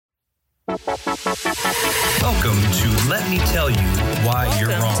Welcome to Let Me Tell You Why You're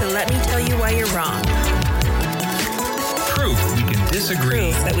Wrong. To Let Me Tell You Why You're Wrong. Proof we can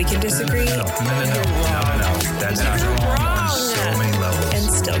disagree. Proof that we can disagree. No. That's not wrong on so many levels. And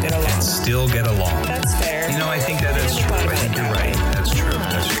still get along. That's fair. You know, I think that is true. I think you're right. That's true.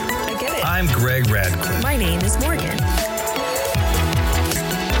 I get it. I'm Greg Radcliffe. My name is Morgan.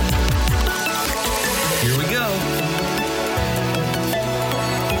 Here we go.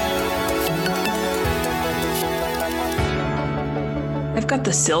 I've got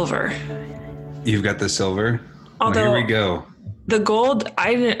the silver. You've got the silver? Although, well, here we go. The gold,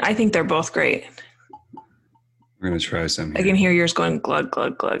 I think they're both great. We're going to try some here. I can hear yours going glug,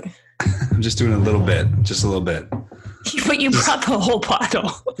 glug, glug. I'm just doing a little bit. Just a little bit. But you brought the whole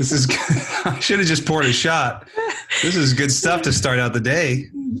bottle. This is good. I should have just poured a shot. This is good stuff to start out the day.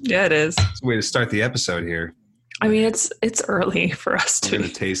 Yeah, it is. It's a way to start the episode here. I mean, it's early for us to. I'm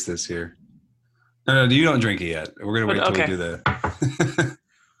going to taste this here. No, you don't drink it yet. We're going to wait till we do the...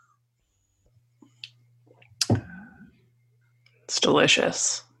 It's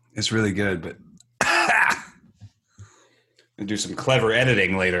delicious. It's really good, but I'm going to do some clever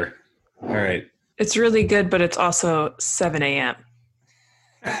editing later. All right. It's really good, but it's also 7 a.m.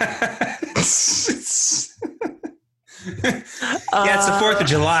 Yeah, it's the 4th of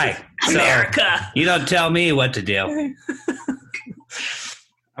July. America. So you don't tell me what to do.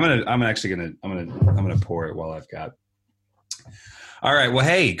 I'm gonna pour it while I've got. All right. Well,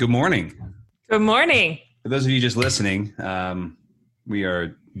 hey, good morning. Good morning. For those of you just listening, we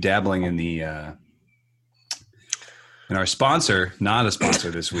are dabbling in the in our sponsor, not a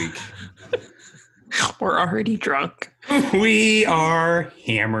sponsor this week. We're already drunk. We are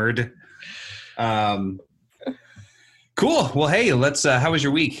hammered. Cool. Well, hey, let's. How was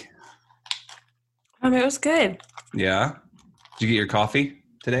your week? It was good. Yeah. Did you get your coffee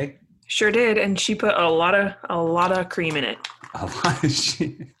today? Sure did, and she put a lot of cream in it. A lot of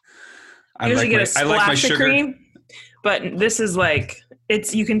shit. I usually get a splash of cream, but this is like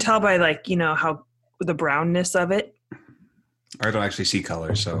it's. You can tell by how the brownness of it. I don't actually see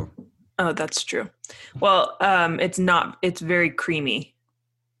color, so. Oh, that's true. Well, it's not. It's very creamy.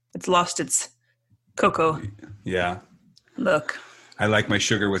 It's lost its cocoa. Yeah. Look. I like my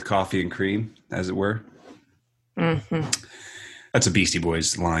sugar with coffee and cream, as it were. Mm-hmm. That's a Beastie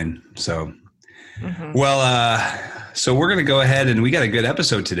Boys line. So, so we're going to go ahead and we got a good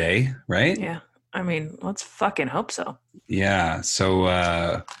episode today, right? Yeah. I mean, let's fucking hope so. Yeah.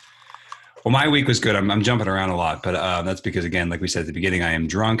 So, my week was good. I'm jumping around a lot, but that's because, again, like we said at the beginning, I am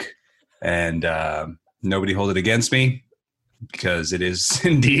drunk and nobody hold it against me because it is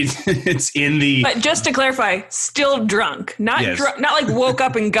indeed, it's in the... But just to clarify, still drunk. Not drunk, not like woke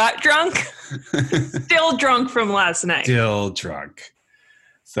up and got drunk. Still drunk from last night. Still drunk.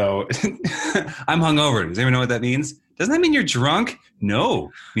 So I'm hungover. Does anyone know what that means? Doesn't that mean you're drunk? No.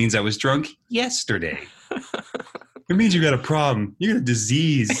 It means I was drunk yesterday. It means you got a problem. You got a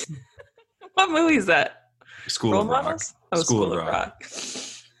disease. What movie is that? School of Rock. Oh, School of Rock.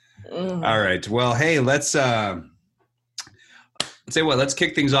 All right. Well, hey, let's say what, let's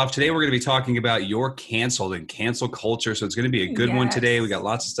kick things off. Today we're going to be talking about your canceled and cancel culture. So it's going to be a good one today. We got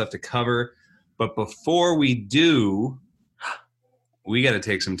lots of stuff to cover. But before we do, we got to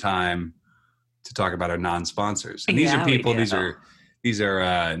take some time to talk about our non-sponsors. And these are people, these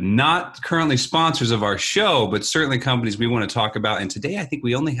are not currently sponsors of our show, but certainly companies we want to talk about. And today I think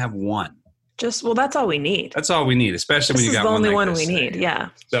we only have one. That's all we need. That's all we need, especially when you got one. This is the only one we need. Yeah.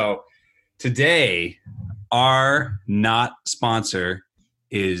 So today, our not sponsor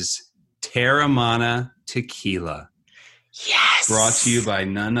is Terramana Tequila. Yes. Brought to you by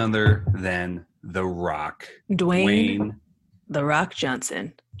none other than The Rock. Dwayne The Rock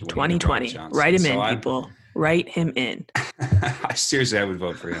Johnson. 2020. Write him in, people. Write him in. Seriously, I would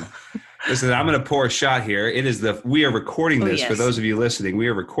vote for him. Listen, I'm going to pour a shot here. We are recording this, for those of you listening, we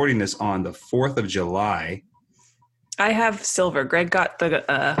are recording this on the 4th of July. I have silver. Greg got the...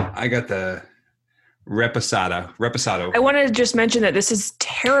 I got the Reposado. I wanted to just mention that this is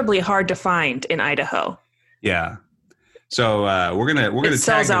terribly hard to find in Idaho. Yeah. So we're gonna tag The Rock. It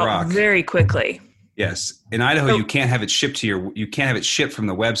sells out very quickly. Yes. In Idaho, you can't have it shipped from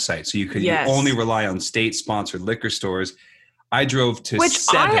the website. So you only rely on state-sponsored liquor stores. I drove to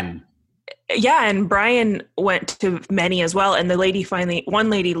 7. And Brian went to many as well. And one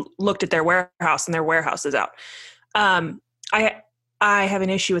lady looked at their warehouse and their warehouse is out. I have an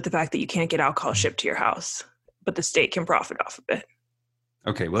issue with the fact that you can't get alcohol shipped to your house, but the state can profit off of it.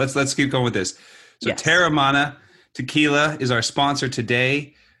 Okay. Well, let's keep going with this. So yes. Terramana Tequila is our sponsor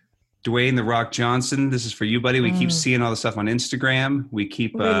today. Dwayne The Rock Johnson, this is for you, buddy. We keep seeing all the stuff on Instagram. We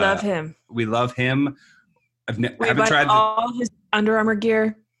love him. We love him. We haven't tried all his Under Armour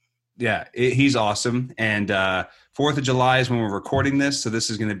gear. Yeah, he's awesome. And 4th of July is when we're recording this. So this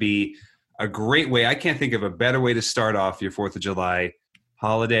is going to be a great way. I can't think of a better way to start off your 4th of July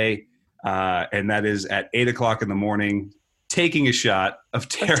holiday. And that is at 8 o'clock in the morning, taking a shot of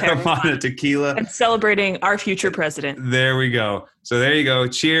Terramana tequila. And celebrating our future president. There we go. So there you go.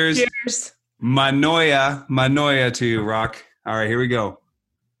 Cheers. Cheers. Manoia to you, Rock. All right, here we go.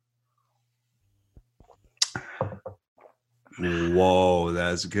 Whoa,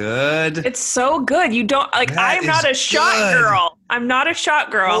 that's good. It's so good. You don't like. I'm not a shot girl. I'm not a shot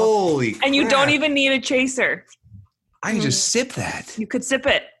girl. Holy crap. And you don't even need a chaser. I can just sip that. You could sip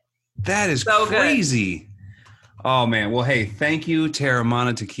it. That is so crazy. Good. Oh man. Well, hey, thank you,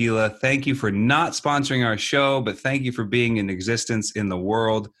 Terramana Tequila. Thank you for not sponsoring our show, but thank you for being in existence in the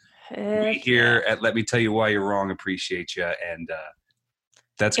world. We here at Let Me Tell You Why You're Wrong appreciate you, and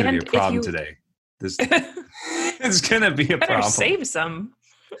that's going to be a problem today. This it's going to be a problem. Save some.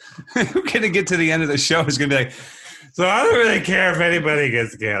 We're going to get to the end of the show. It's going to be like, so I don't really care if anybody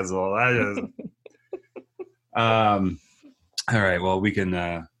gets canceled. I just. All right. Well, we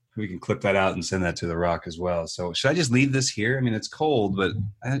can clip that out and send that to The Rock as well. So should I just leave this here? I mean, it's cold, but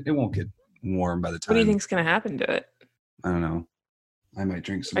it won't get warm by the time. What do you think's going to happen to it? I don't know. I might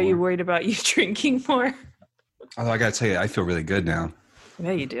drink some more. Are you worried about you drinking more? Although I got to tell you, I feel really good now.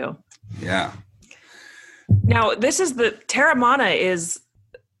 Yeah, you do. Yeah. Now, this is the Terramana is,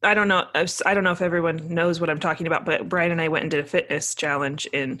 I don't know if everyone knows what I'm talking about, but Brian and I went and did a fitness challenge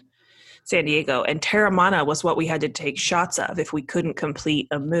in San Diego, and Terramana was what we had to take shots of if we couldn't complete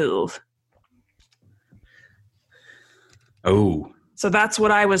a move. Oh. So that's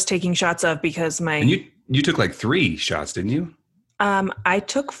what I was taking shots of because And you took like 3 shots, didn't you? I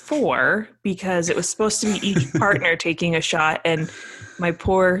took 4 because it was supposed to be each partner taking a shot, and my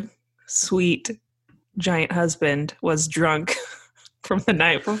poor, sweet, giant husband was drunk from the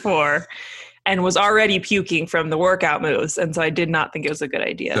night before and was already puking from the workout moves, and so I did not think it was a good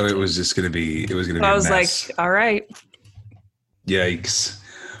idea. So it was going to be a I was mess. like, all right. Yikes.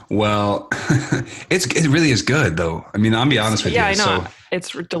 Well, it really is good though. I mean, I'll be honest with you. Yeah, I know.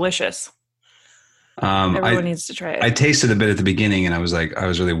 It's delicious. Everyone needs to try it. I tasted a bit at the beginning, and I was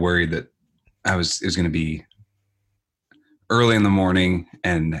really worried that it was going to be early in the morning,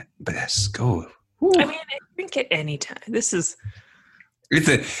 but let's go. Woo. I mean, I drink it anytime. It's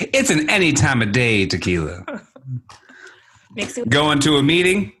an any time of day tequila. Going to a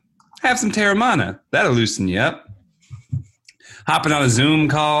meeting, have some Terramana. That'll loosen you up. Hopping on a Zoom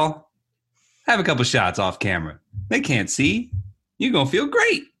call, have a couple shots off camera. They can't see. You're gonna feel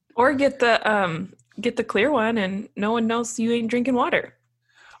great. Or get the clear one, and no one knows you ain't drinking water.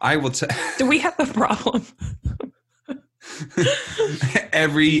 I will Do we have a problem?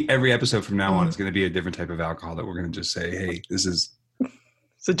 Every episode from now on, it's going to be a different type of alcohol that we're going to just say, hey, it's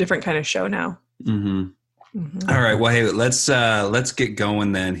a different kind of show now. Mm-hmm. Mm-hmm. All right. Well, hey, let's get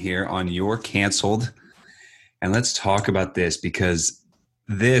going then here on You're Canceled. And let's talk about this because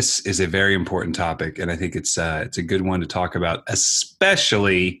this is a very important topic. And I think it's a good one to talk about,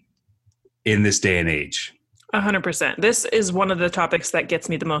 especially in this day and age. 100%. This is one of the topics that gets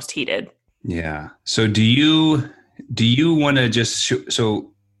me the most heated. Yeah. So do you want to just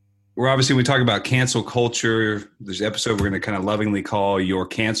so we're obviously we talk about cancel culture. There's an episode we're going to kind of lovingly call You're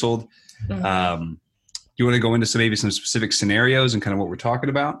Canceled. Mm-hmm. You want to go into some specific scenarios and kind of what we're talking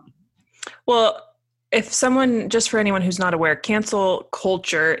about? Well, just for anyone who's not aware, cancel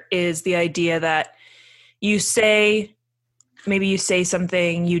culture is the idea that maybe you say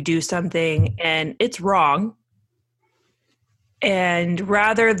something, you do something, and it's wrong. And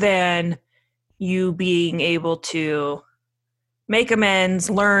rather than you being able to make amends,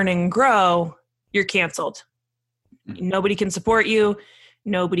 learn, and grow, you're canceled. Mm-hmm. Nobody can support you.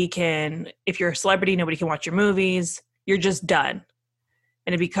 If you're a celebrity, nobody can watch your movies. You're just done.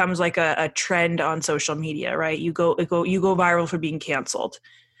 And it becomes like a trend on social media, right? You go viral for being canceled.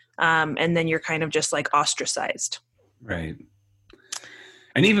 And then you're kind of just like ostracized. Right.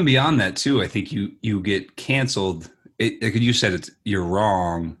 And even beyond that too, I think you get canceled. Like you said, you're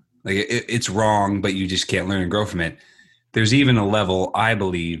wrong. Like it's wrong, but you just can't learn and grow from it. There's even a level, I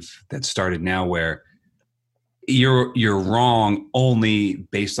believe, that started now where you're wrong only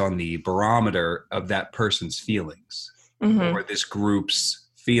based on the barometer of that person's feelings, mm-hmm. or this group's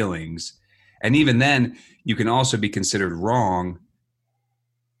feelings. And even then, you can also be considered wrong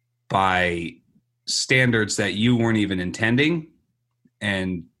by standards that you weren't even intending,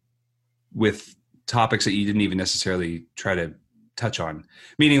 and with topics that you didn't even necessarily try to touch on.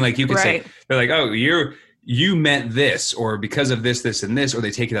 Meaning like you could say, they're like, oh, you meant this, or because of this, this, and this, or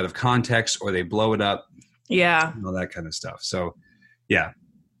they take it out of context, or they blow it up. Yeah. All that kind of stuff. So, yeah.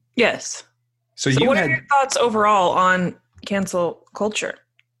 Yes. So what are your thoughts overall on cancel culture?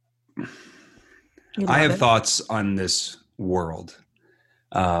 I have thoughts on this world.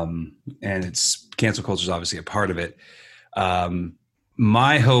 And it's cancel culture is obviously a part of it.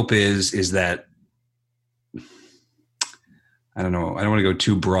 My hope is that, I don't know, I don't want to go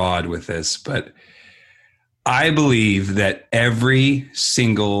too broad with this, but I believe that every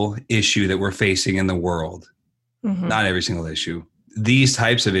single issue that we're facing in the world, not every single issue, these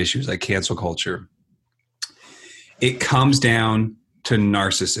types of issues like cancel culture, it comes down to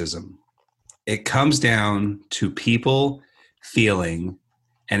narcissism. It comes down to people feeling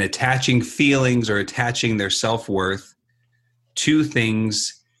and attaching feelings or attaching their self-worth to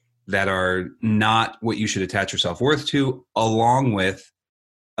things that are not what you should attach your self-worth to, along with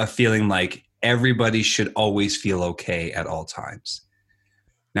a feeling like everybody should always feel okay at all times.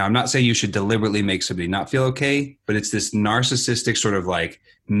 Now, I'm not saying you should deliberately make somebody not feel okay, but it's this narcissistic sort of like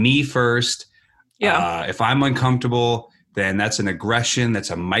me first. Yeah. If I'm uncomfortable, then that's an aggression. That's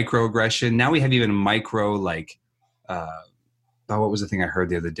a microaggression. Now we have even micro like, what was the thing I heard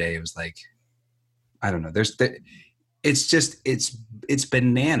the other day? It was like, I don't know. It's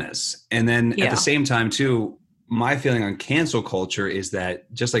bananas. And then at the same time too, my feeling on cancel culture is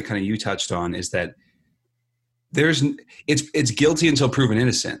that, just like kind of you touched on, is that it's guilty until proven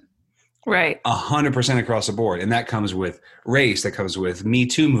innocent. Right. 100% across the board. And that comes with race, that comes with Me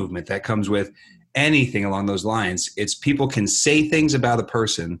Too movement, that comes with anything along those lines. It's people can say things about a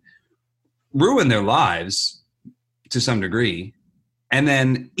person, ruin their lives to some degree. And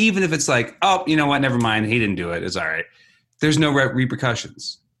then even if it's like, oh, you know what, never mind, he didn't do it, it's all right. There's no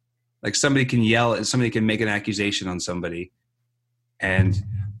repercussions. Like somebody can yell and somebody can make an accusation on somebody. And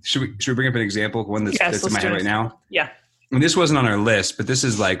should we bring up an example? One that's in my head right now? Yeah. And this wasn't on our list, but this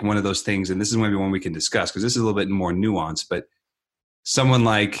is like one of those things, and this is maybe one we can discuss because this is a little bit more nuanced, but someone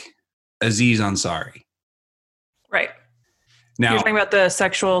like Aziz Ansari. Right. Now, you're talking about the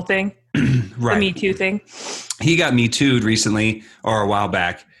sexual thing? Right. The Me Too thing? He got Me Too'd recently, or a while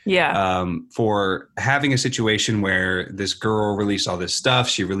back. Yeah. For having a situation where this girl released all this stuff.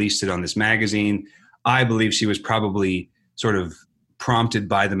 She released it on this magazine. I believe she was probably sort of prompted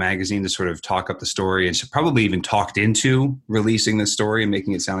by the magazine to sort of talk up the story, and she probably even talked into releasing this story and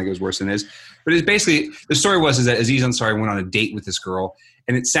making it sound like it was worse than it is. But it's basically, the story was that Aziz Ansari went on a date with this girl,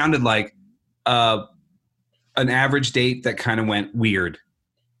 and it sounded like an average date that kind of went weird.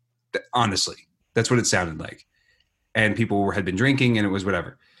 Honestly, that's what it sounded like. And people had been drinking, and it was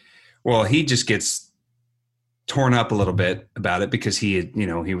whatever. Well, he just gets torn up a little bit about it because he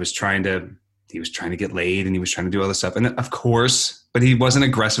was trying to get laid, and he was trying to do all this stuff. And of course, but he wasn't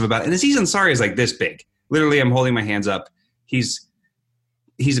aggressive about it. And Aziz Ansari is like this big. Literally, I'm holding my hands up. He's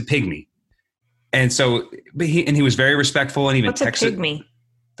a pygmy. And so, he was very respectful, and even texted. What's a pygmy?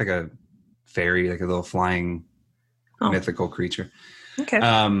 Like a fairy, like a little flying mythical creature. Okay.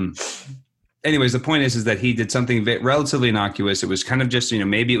 Anyways, the point is that he did something relatively innocuous. It was kind of just,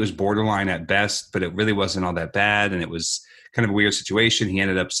 maybe it was borderline at best, but it really wasn't all that bad. And it was kind of a weird situation. He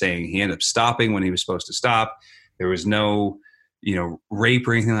ended up stopping when he was supposed to stop. There was no, rape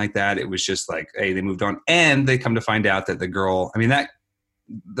or anything like that. It was just like, hey, they moved on. And they come to find out that the girl,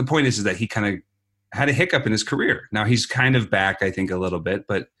 the point is that he kind of had a hiccup in his career. Now he's kind of back, I think, a little bit,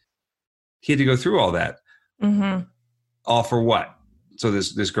 but he had to go through all that. Mm-hmm. All for what? So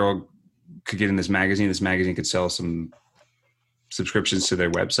this girl could get in this magazine. This magazine could sell some subscriptions to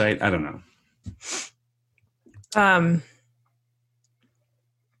their website. I don't know.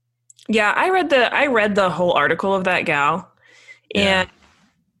 Yeah, I read the whole article of that gal, and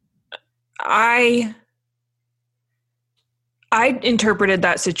I interpreted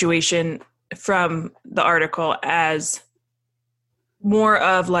that situation from the article as more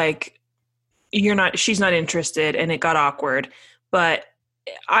of like, she's not interested, and it got awkward. But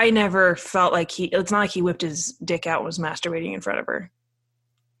I never felt like it's not like he whipped his dick out and was masturbating in front of her.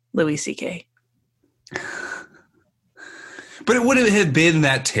 Louis C.K. But it wouldn't have been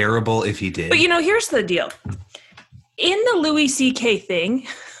that terrible if he did. But here's the deal. In the Louis C.K. thing,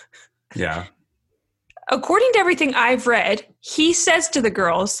 yeah, according to everything I've read, he says to the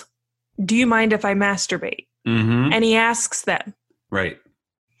girls, "Do you mind if I masturbate?" Mm-hmm. And he asks them. Right.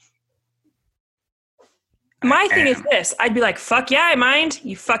 My thing is this. I'd be like, fuck yeah, I mind,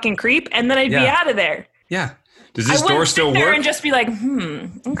 you fucking creep. And then I'd be out of there. Yeah. Does this door still work? And just be like,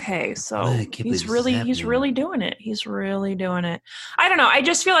 okay, so he's really doing it. He's really doing it. I don't know. I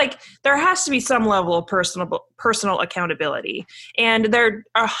just feel like there has to be some level of personal accountability. And there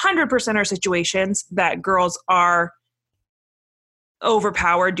 100% are situations that girls are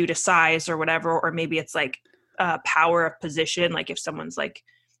overpowered due to size or whatever, or maybe it's like power of position. Like if someone's like,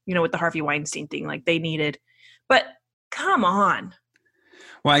 with the Harvey Weinstein thing, like they needed, but come on.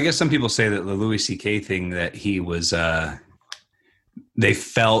 Well, I guess some people say that the Louis C.K. thing that he was, they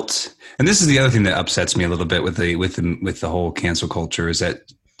felt, and this is the other thing that upsets me a little bit with the whole cancel culture is that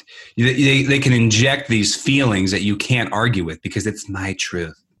they can inject these feelings that you can't argue with because it's my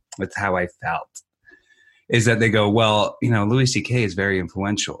truth. That's how I felt. Is that they go, well, Louis C.K. is very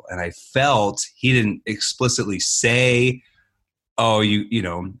influential, and I felt he didn't explicitly say, oh,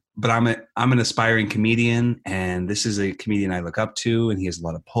 but I'm an aspiring comedian, and this is a comedian I look up to, and he has a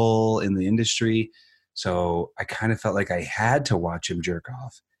lot of pull in the industry. So I kind of felt like I had to watch him jerk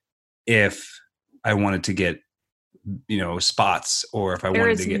off if I wanted to get, spots, or if I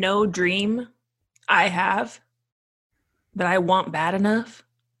wanted to get. There is no dream I have that I want bad enough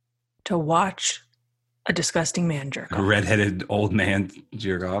to watch a disgusting man jerk off. A redheaded old man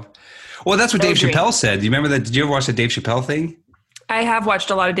jerk off. Well, that's what Dave Chappelle said. Do you remember that? Did you ever watch the Dave Chappelle thing? I have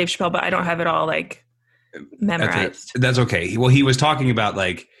watched a lot of Dave Chappelle, but I don't have it all like memorized. That's okay. Well, he was talking about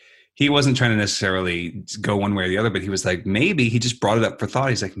like, he wasn't trying to necessarily go one way or the other, but he was like, maybe he just brought it up for thought.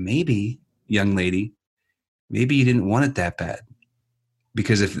 He's like, maybe, young lady, maybe you didn't want it that bad.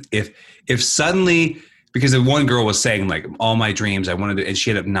 Because if suddenly, because if one girl was saying like all my dreams, I wanted to, and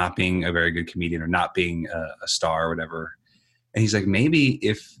she ended up not being a very good comedian or not being a star or whatever. And he's like, maybe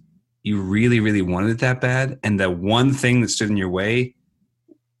if you really, really wanted it that bad, and the one thing that stood in your way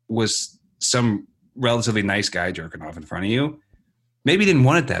was some relatively nice guy jerking off in front of you, maybe you didn't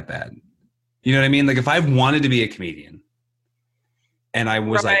want it that bad. You know what I mean? Like if I wanted to be a comedian and I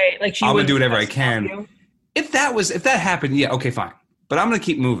was like I'm going to do whatever I can. If that happened, yeah, okay, fine. But I'm going to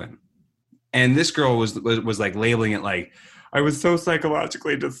keep moving. And this girl was like labeling it like, I was so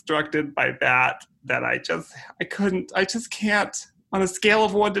psychologically destructed by that I just can't. On a scale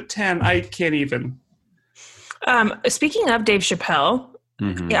of 1 to 10, I can't even. Speaking of Dave Chappelle,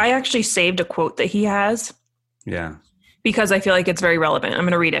 I actually saved a quote that he has. Yeah. Because I feel like it's very relevant. I'm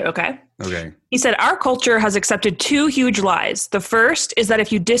going to read it, okay? Okay. He said, our culture has accepted 2 huge lies. The first is that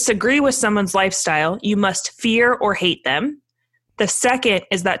if you disagree with someone's lifestyle, you must fear or hate them. The second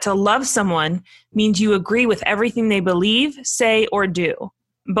is that to love someone means you agree with everything they believe, say, or do.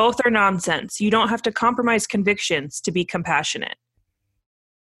 Both are nonsense. You don't have to compromise convictions to be compassionate.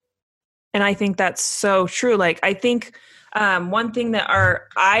 And I think that's so true. Like, I think one thing that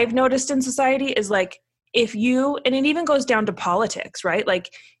I've noticed in society is like, if you, and it even goes down to politics, right?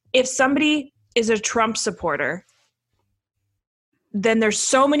 Like if somebody is a Trump supporter, then there's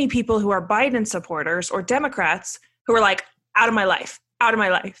so many people who are Biden supporters or Democrats who are like, out of my life.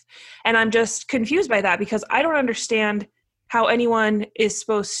 And I'm just confused by that because I don't understand how anyone is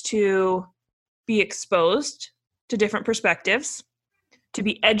supposed to be exposed to different perspectives, to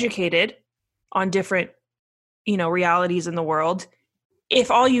be educated on different, realities in the world. If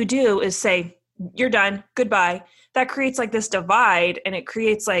all you do is say, you're done, goodbye, that creates like this divide and it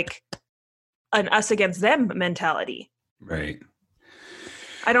creates like an us against them mentality. Right.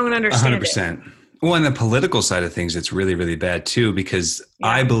 I don't understand 100%. It. Well, on the political side of things, it's really, really bad too, because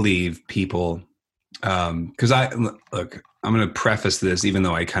I believe people, because I'm going to preface this, even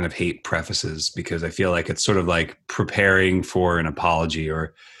though I kind of hate prefaces because I feel like it's sort of like preparing for an apology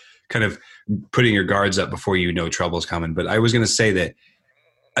or kind of putting your guards up before you know trouble's coming. But I was going to say that,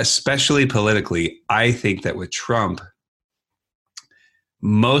 especially politically, I think that with Trump,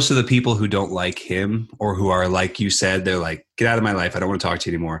 most of the people who don't like him or who are, like you said, they're like, get out of my life. I don't want to talk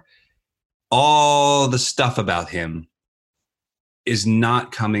to you anymore. All the stuff about him is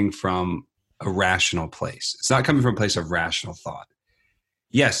not coming from a rational place. It's not coming from a place of rational thought.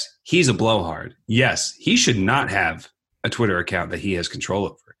 Yes, he's a blowhard. Yes, he should not have a Twitter account that he has control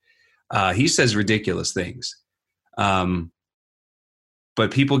over. He says ridiculous things.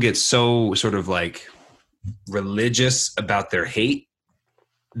 But people get so sort of like religious about their hate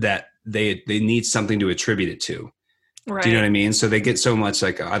that they need something to attribute it to. Right. Do you know what I mean? So they get so much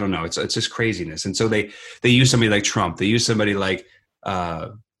like, I don't know, it's just craziness. And so they use somebody like Trump. They use somebody like,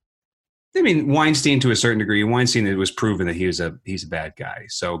 Weinstein to a certain degree. Weinstein, it was proven that he's a bad guy.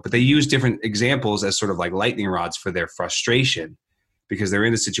 So, but they use different examples as sort of like lightning rods for their frustration because they're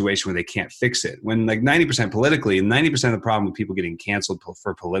in a situation where they can't fix it. When like 90% politically, and 90% of the problem with people getting canceled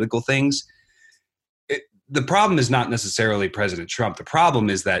for political things, the problem is not necessarily President Trump. The problem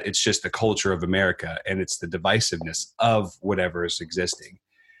is that it's just the culture of America, and it's the divisiveness of whatever is existing.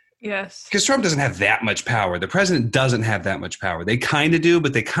 Yes. Because Trump doesn't have that much power. The president doesn't have that much power. They kind of do,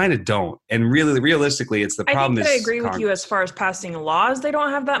 but they kind of don't. And really, realistically, it's the problem. I agree with you as far as passing laws. They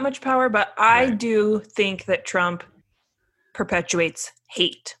don't have that much power, but I do think that Trump perpetuates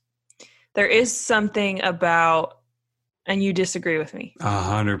hate. There is something about, and you disagree with me.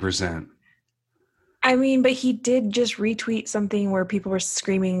 100%. I mean, but he did just retweet something where people were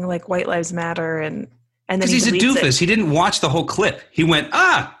screaming like "White Lives Matter," and then because he's a doofus. He didn't watch the whole clip. He went,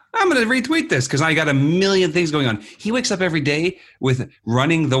 I'm going to retweet this because I got a million things going on. He wakes up every day with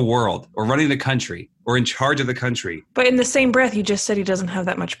running the world or running the country or in charge of the country. But in the same breath, you just said he doesn't have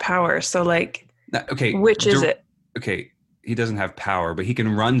that much power. So like, which is it? Okay. He doesn't have power, but he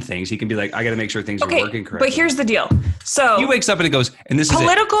can run things. He can be like, I got to make sure things are working correctly. But here's the deal. So he wakes up and it goes, and this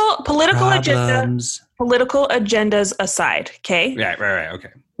political agendas aside. Okay. Right. Okay.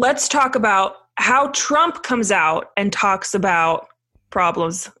 Let's talk about how Trump comes out and talks about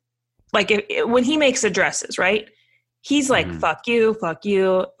problems. Like when he makes addresses, right? He's like, fuck you.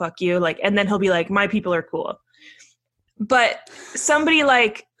 Like, and then he'll be like, my people are cool. But somebody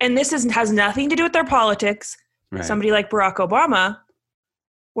like, and this has nothing to do with their politics. Right. Somebody like Barack Obama,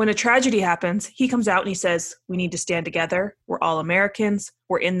 when a tragedy happens, he comes out and he says, we need to stand together. We're all Americans.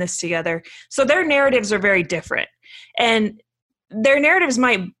 We're in this together. So their narratives are very different. And their narratives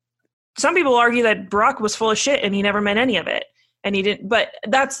some people argue that Barack was full of shit and he never meant any of it. And he didn't, but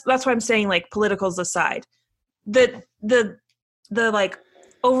that's why I'm saying like politicals aside. The like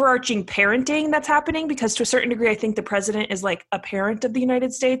overarching parenting that's happening, because to a certain degree, I think the president is like a parent of the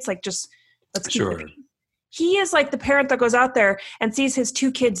United States. Like just let's keep it. He is like the parent that goes out there and sees his two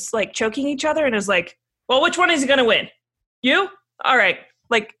kids like choking each other and is like, well, which one is he going to win? You? All right.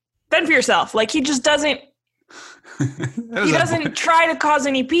 Like fend for yourself. Like he just doesn't, he doesn't try to cause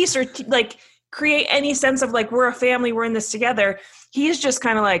any peace or like create any sense of like, we're a family, we're in this together. He's just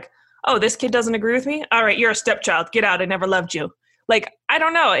kind of like, oh, this kid doesn't agree with me. All right. You're a stepchild. Get out. I never loved you. Like, I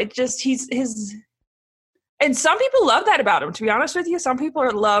don't know. It just, and some people love that about him, to be honest with you. Some people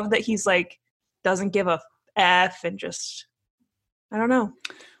love that he's like, doesn't give a F and just, I don't know.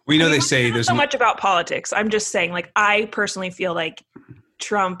 Well, they say there's so much about politics. I'm just saying, like, I personally feel like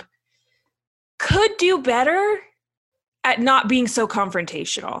Trump could do better at not being so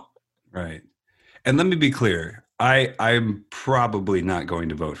confrontational. Right. And let me be clear. I'm probably not going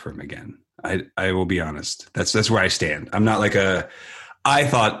to vote for him again. I will be honest. That's where I stand. I'm not like I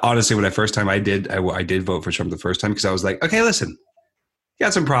thought, honestly, when I did vote for Trump the first time because I was like, okay, listen,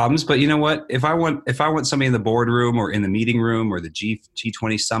 got some problems, but you know what? If I want somebody in the boardroom or in the meeting room or the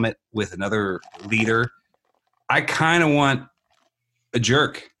G20 summit with another leader, I kind of want a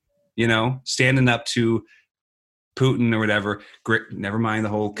jerk, standing up to Putin or whatever. Never mind the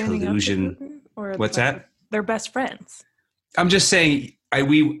whole collusion. What's that? They're best friends. I'm just saying,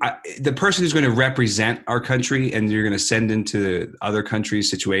 the person who's going to represent our country and you're going to send into other countries'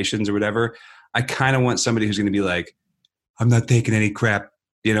 situations or whatever, I kind of want somebody who's going to be like, I'm not taking any crap.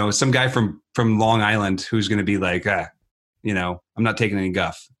 Some guy from Long Island who's going to be like, I'm not taking any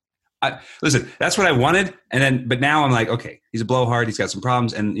guff. Listen, that's what I wanted. But now I'm like, okay, he's a blowhard. He's got some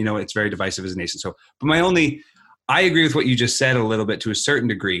problems. And, it's very divisive as a nation. So, but I agree with what you just said a little bit to a certain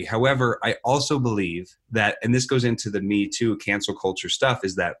degree. However, I also believe that, and this goes into the Me Too cancel culture stuff,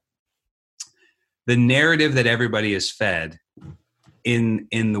 is that the narrative that everybody is fed in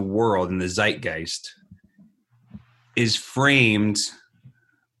the world, in the zeitgeist, is framed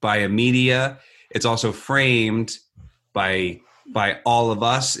by a media. It's also framed by all of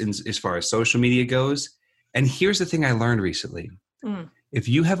us as far as social media goes. And here's the thing I learned recently. If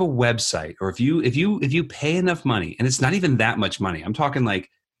you have a website or if you pay enough money, and it's not even that much money, I'm talking like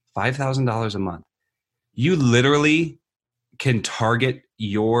 $5,000 a month, you literally can target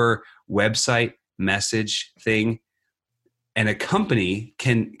your website message thing, and a company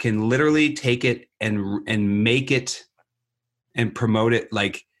can literally take it and make it and promote it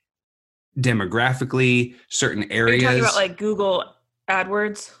like demographically, certain areas. Are you talking about like Google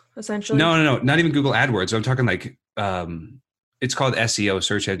AdWords, essentially? No, not even Google AdWords. I'm talking like it's called SEO,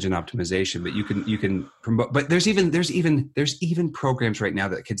 search engine optimization. But you can promote. But there's even programs right now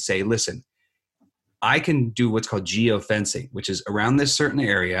that could say, listen, I can do what's called geofencing, which is around this certain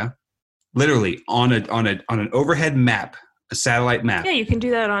area, literally on an overhead map, a satellite map. Yeah, you can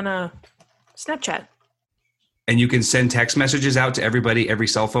do that on a Snapchat. And you can send text messages out to everybody, every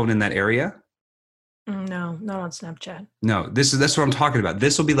cell phone in that area? No, not on Snapchat. No, that's what I'm talking about.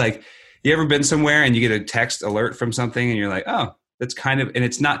 This will be like, you ever been somewhere and you get a text alert from something and you're like, oh, that's kind of, and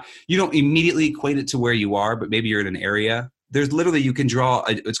it's not, you don't immediately equate it to where you are, but maybe you're in an area. There's literally, you can draw,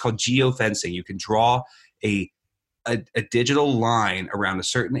 it's called geofencing. You can draw a digital line around a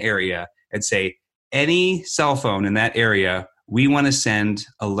certain area and say, any cell phone in that area, we want to send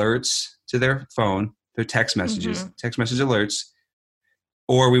alerts to their phone, their text messages, text message alerts,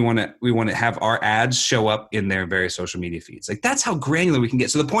 or we want to have our ads show up in their various social media feeds. Like, that's how granular we can get.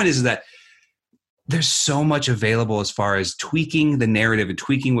 So the point is that there's so much available as far as tweaking the narrative and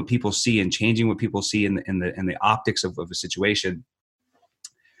tweaking what people see and changing what people see in the optics of a situation.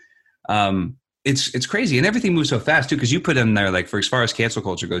 It's crazy, and everything moves so fast too. Because you put in there, like, for as far as cancel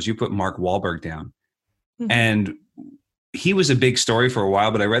culture goes, you put Mark Wahlberg down, and he was a big story for a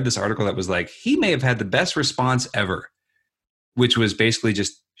while. But I read this article that was like, he may have had the best response ever, which was basically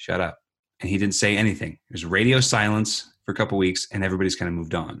just shut up, and he didn't say anything. There's radio silence for a couple weeks, and everybody's kind of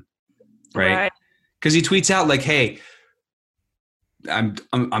moved on, right? Because he tweets out like, "Hey, I'm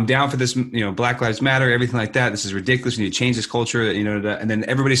down for this, Black Lives Matter, everything like that. This is ridiculous. We need to change this culture, And then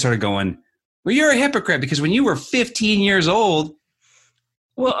everybody started going, well, you're a hypocrite because when you were 15 years old.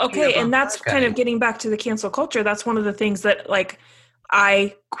 Well, okay. And that's kind of getting back to the cancel culture. That's one of the things that, like,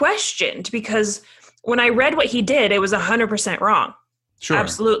 I questioned, because when I read what he did, it was 100% wrong. Sure.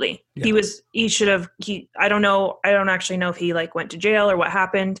 Absolutely. Yeah. I don't actually know if he like went to jail or what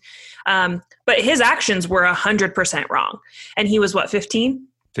happened. But his actions were 100% wrong. And he was what, 15?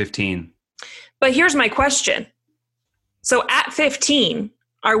 15. But here's my question. So at 15,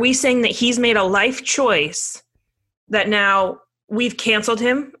 are we saying that he's made a life choice that now we've canceled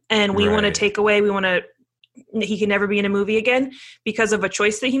him and we want to take away, he can never be in a movie again because of a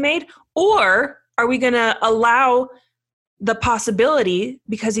choice that he made? Or are we going to allow the possibility,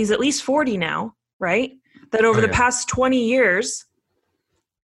 because he's at least 40 now, right? That over the past 20 years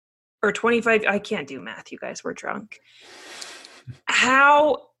or 25, I can't do math, you guys, we're drunk.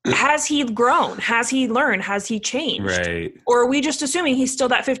 How has he grown? Has he learned? Has he changed? Right. Or are we just assuming he's still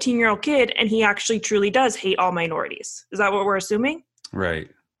that 15-year-old kid and he actually truly does hate all minorities? Is that what we're assuming? Right.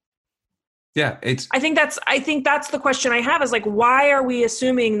 Yeah. I think that's the question I have, is like, why are we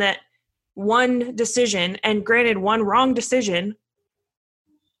assuming that one decision, and granted one wrong decision,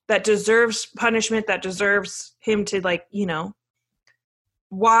 that deserves punishment, that deserves him to, like,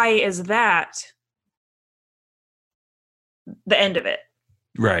 why is that the end of it?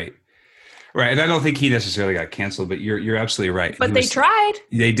 Right. Right. And I don't think he necessarily got canceled, but you're absolutely right. But they tried.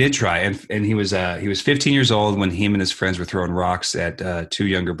 They did try. And he was 15 years old when him and his friends were throwing rocks at two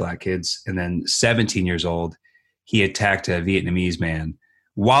younger black kids. And then 17 years old, he attacked a Vietnamese man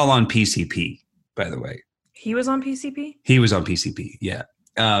while on PCP, by the way. He was on PCP? He was on PCP, yeah.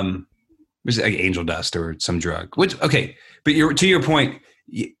 It was like angel dust or some drug. Which, okay, but to your point,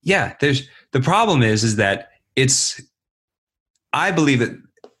 yeah, the problem is that I believe that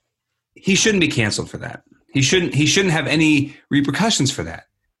he shouldn't be canceled for that. He shouldn't have any repercussions for that.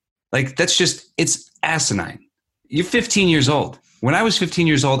 Like, it's asinine. You're 15 years old. When I was 15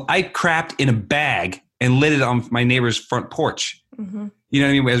 years old, I crapped in a bag and lit it on my neighbor's front porch. Mm-hmm. You know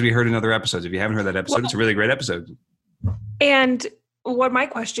what I mean? As we heard in other episodes. If you haven't heard that episode, it's a really great episode. And what my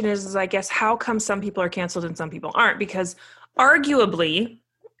question is I guess, how come some people are canceled and some people aren't? Because arguably,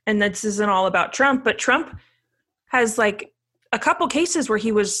 and this isn't all about Trump, but Trump has like a couple cases where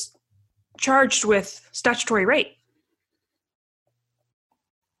he was charged with statutory rape.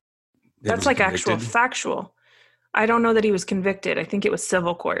 That's like actual factual. I don't know that he was convicted. I think it was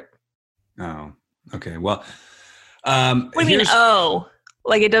civil court. Oh, okay. Well, what do you mean? Oh,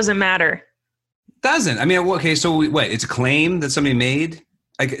 like it doesn't matter. Doesn't. I mean, okay. So wait, it's a claim that somebody made.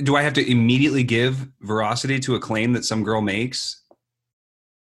 Like, do I have to immediately give veracity to a claim that some girl makes?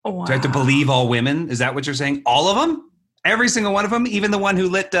 Wow. Do I have to believe all women? Is that what you're saying? All of them? Every single one of them? Even the one who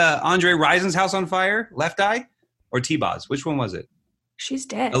lit Andre Rison's house on fire? Left Eye? Or T-Boz? Which one was it? She's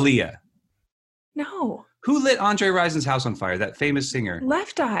dead. Aaliyah. No. Who lit Andre Rison's house on fire? That famous singer.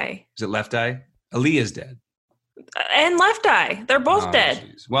 Left Eye. Is it Left Eye? Aaliyah's dead. And Left Eye. They're both dead.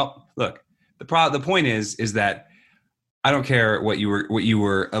 Geez. Well, look, the point is that I don't care what you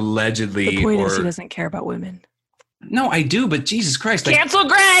were allegedly. The point is he doesn't care about women. No, I do, but Jesus Christ. Cancel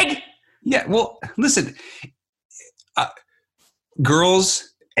Greg! Yeah, well, listen.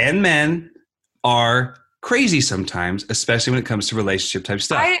 Girls and men are crazy sometimes, especially when it comes to relationship type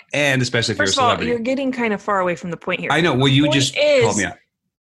stuff. And especially if you're a celebrity. First of all, you're getting kind of far away from the point here. I know. Well, you just called me out.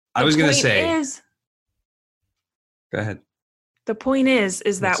 I was going to say. Go ahead. The point is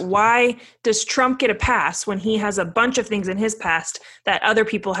that why does Trump get a pass when he has a bunch of things in his past that other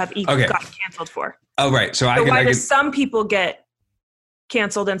people have got canceled for? Oh, right. So why do some people get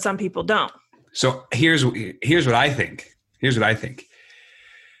canceled and some people don't? So here's what I think. Here's what I think.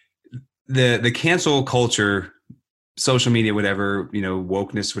 The cancel culture, social media, whatever,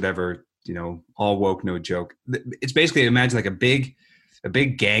 wokeness, whatever, all woke, no joke. It's basically, imagine like a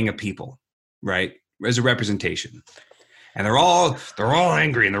big gang of people, right? As a representation. And they're all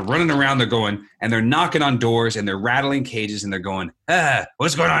angry and they're running around, they're knocking on doors and they're rattling cages and they're going,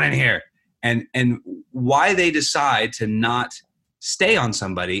 what's going on in here? And why they decide to not stay on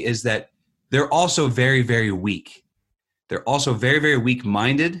somebody is that they're also very, very weak. They're also very, very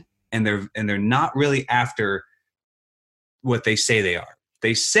weak-minded, and they're not really after what they say they are.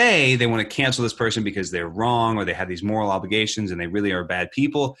 They say they want to cancel this person because they're wrong or they have these moral obligations and they really are bad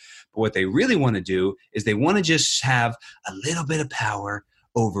people. But what they really want to do is they want to just have a little bit of power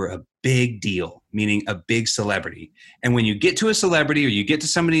over a big deal, meaning a big celebrity. And when you get to a celebrity or you get to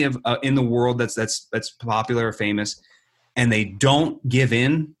somebody in the world that's popular or famous, and they don't give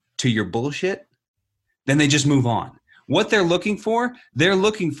in to your bullshit, then they just move on. What they're looking for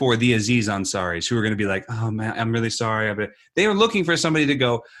the Aziz Ansaris who are going to be like, oh man, I'm really sorry. They are looking for somebody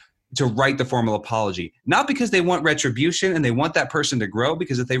to write the formal apology, not because they want retribution and they want that person to grow,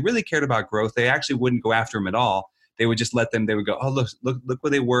 because if they really cared about growth, they actually wouldn't go after them at all. They would just they would go, oh, look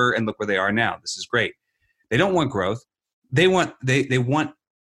where they were and look where they are now. This is great. They don't want growth. They want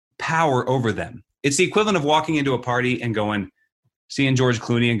power over them. It's the equivalent of walking into a party and seeing George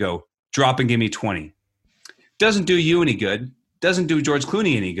Clooney and go, drop and give me 20. Doesn't do you any good. Doesn't do George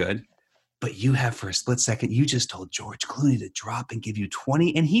Clooney any good. But you have, for a split second, you just told George Clooney to drop and give you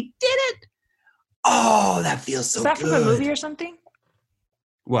 20, and he did it. Oh, that feels so good. Is that from a movie or something?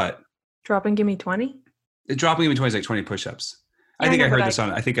 What? Drop and give me 20? Drop and give me 20 is like 20 push-ups. I think I heard this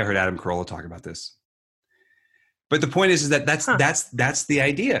I think I heard Adam Carolla talk about this. But the point is that that's the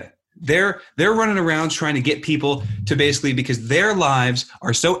idea. They're running around trying to get people to basically, because their lives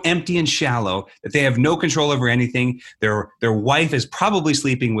are so empty and shallow that they have no control over anything. Their wife is probably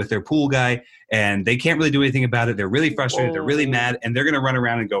sleeping with their pool guy and they can't really do anything about it. They're really frustrated. Whoa. They're really mad. And they're going to run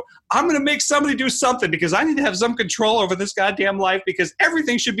around and go, I'm going to make somebody do something because I need to have some control over this goddamn life because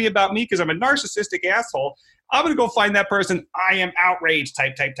everything should be about me because I'm a narcissistic asshole. I'm going to go find that person. I am outraged.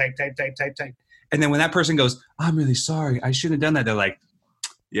 Type. And then when that person goes, I'm really sorry, I shouldn't have done that. They're like,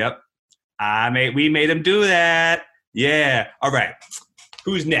 yep, we made him do that. Yeah. All right.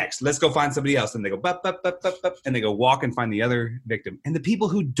 Who's next? Let's go find somebody else. And they go, bup, and they go walk and find the other victim. And the people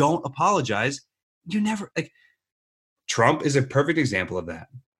who don't apologize, Trump is a perfect example of that,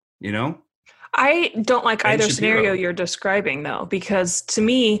 I don't like either scenario you're describing, though, because to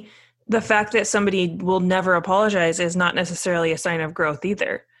me, the fact that somebody will never apologize is not necessarily a sign of growth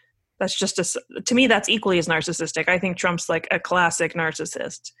either. That's just to me, that's equally as narcissistic. I think Trump's like a classic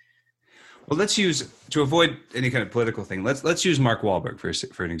narcissist. Well, to avoid any kind of political thing, let's use Mark Wahlberg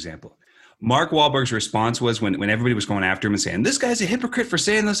for an example. Mark Wahlberg's response was when everybody was going after him and saying, this guy's a hypocrite for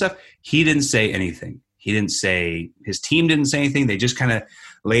saying this stuff, he didn't say anything. His team didn't say anything. They just kind of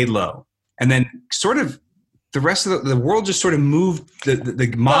laid low. And then sort of the rest of the world just sort of moved,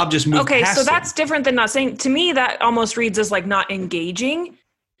 the mob just moved past so that's different than not saying. To me, that almost reads as like not engaging.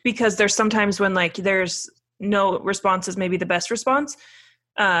 Because there's sometimes when there's no response is maybe the best response.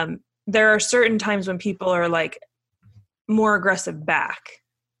 There are certain times when people are more aggressive back.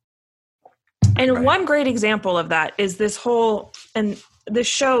 And right. One great example of that is this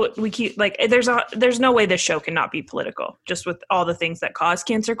show we keep there's no way this show cannot be political just with all the things that cause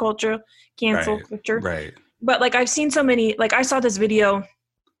cancel culture. Right. But I've seen so many, I saw this video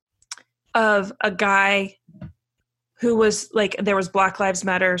of a guy who was there was Black Lives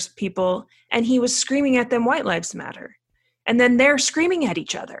Matter people, and he was screaming at them, White Lives Matter. And then they're screaming at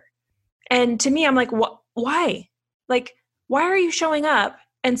each other. And to me, I'm like, why? Why are you showing up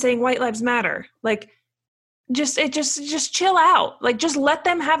and saying White Lives Matter? Just chill out. Just let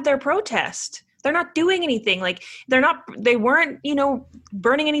them have their protest. They're not doing anything. They weren't,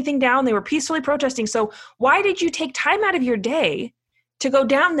 burning anything down. They were peacefully protesting. So why did you take time out of your day to go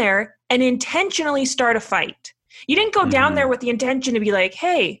down there and intentionally start a fight? You didn't go down there with the intention to be like,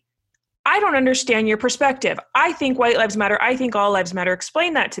 hey, I don't understand your perspective. I think white lives matter. I think all lives matter.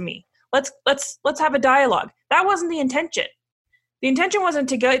 Explain that to me. Let's have a dialogue. That wasn't the intention. The intention wasn't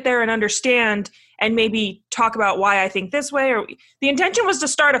to get there and understand and maybe talk about why I think this way. Or the intention was to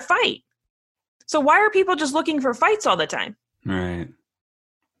start a fight. So why are people just looking for fights all the time? Right.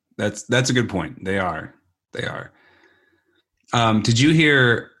 That's a good point. They are. Did you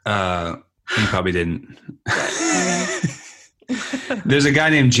hear? You probably didn't. There's a guy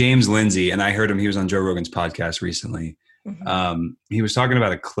named James Lindsay, and I heard him. He was on Joe Rogan's podcast recently. Mm-hmm. He was talking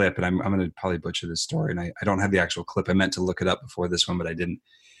about a clip, and I'm going to probably butcher this story, and I don't have the actual clip. I meant to look it up before this one, but I didn't.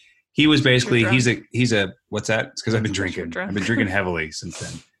 he was basically, he's a, what's that? It's because I've been drinking. I've been drinking heavily since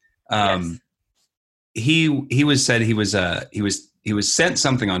then. He was said he was sent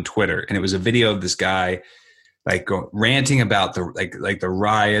something on Twitter, and it was a video of this guy like ranting about the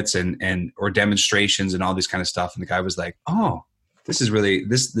riots and or demonstrations and all this kind of stuff. And the guy was like, oh, this is really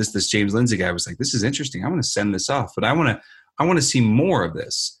this James Lindsay guy was like, this is interesting. I want to send this off, but I want to see more of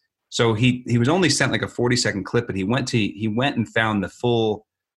this. So he was only sent like a 40-second clip, but he went and found the full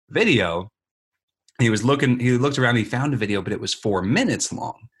video. He looked around, he found a video, but it was 4 minutes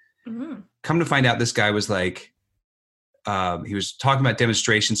long. Mm-hmm. Come to find out, this guy was like, he was talking about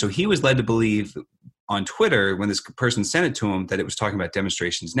demonstrations. So he was led to believe on Twitter when this person sent it to him that it was talking about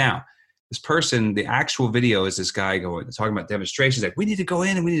demonstrations. Now, this person, the actual video is this guy talking about demonstrations, like we need to go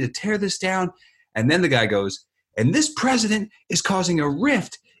in and we need to tear this down. And then the guy goes, and this president is causing a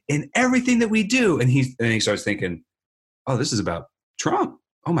rift in everything that we do. And he starts thinking, oh, this is about Trump.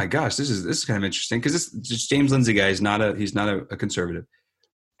 Oh my gosh, this is kind of interesting because this James Lindsay guy is not a conservative.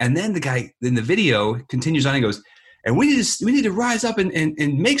 And then the guy in the video continues on and goes, and we need to rise up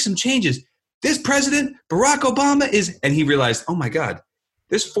and make some changes. This president, Barack Obama and he realized, oh my God,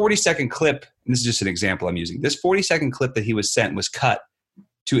 this 40-second clip, and this is just an example I'm using, this 40-second clip that he was sent was cut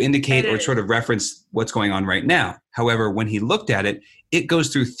to indicate or sort of reference what's going on right now. However, when he looked at it, it goes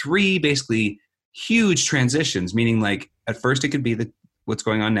through 3 basically huge transitions, meaning like at first it could be what's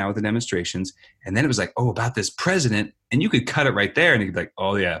going on now with the demonstrations. And then it was like, oh, about this president. And you could cut it right there and you'd be like,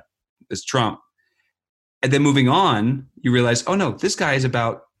 oh yeah, it's Trump. And then moving on, you realize, oh no, this guy he's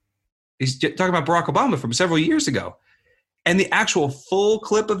talking about Barack Obama from several years ago. And the actual full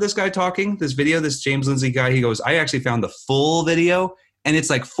clip of this guy talking, this video, this James Lindsay guy, he goes, I actually found the full video and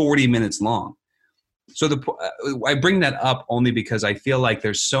it's like 40 minutes long. So I bring that up only because I feel like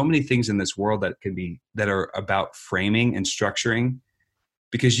there's so many things in this world that are about framing and structuring,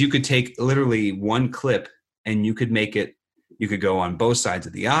 because you could take literally one clip and you could make it, you could go on both sides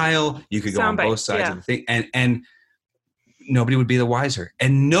of the aisle, you could go on both sides of the thing, and nobody would be the wiser.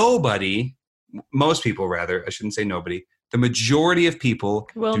 And most people rather, I shouldn't say nobody, the majority of people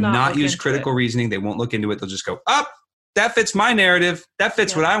do not use critical reasoning. They won't look into it. They'll just go, that fits my narrative. That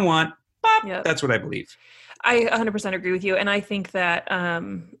fits what I want. That's what I believe. I 100% agree with you. And I think that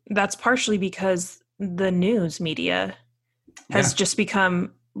that's partially because the news media has just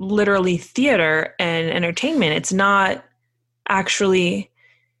become literally theater and entertainment. It's not actually,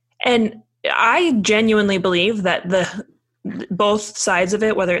 and I genuinely believe that both sides of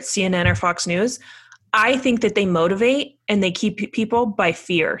it, whether it's CNN or Fox News, I think that they motivate and they keep people by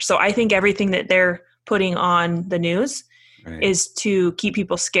fear. So I think everything that they're putting on the news is to keep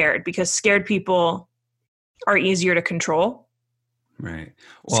people scared, because scared people are easier to control. Right.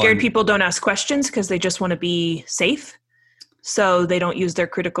 Well, scared people don't ask questions because they just want to be safe. So they don't use their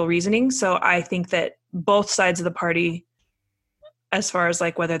critical reasoning. So I think that both sides of the party, as far as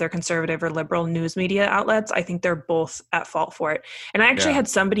like whether they're conservative or liberal news media outlets, I think they're both at fault for it. And I actually had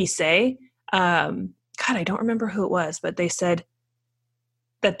somebody say, God, I don't remember who it was, but they said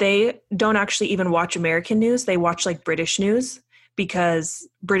that they don't actually even watch American news. They watch like British news because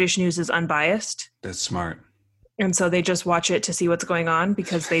British news is unbiased. That's smart. And so they just watch it to see what's going on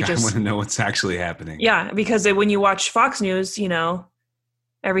because they just want to know what's actually happening. Yeah, because when you watch Fox News,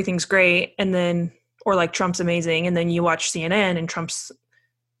 everything's great. And then, or like Trump's amazing. And then you watch CNN and Trump's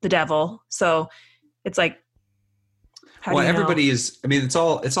the devil. So it's like, everybody is, it's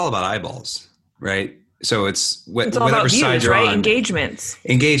all about eyeballs, right? So it's all about views, right?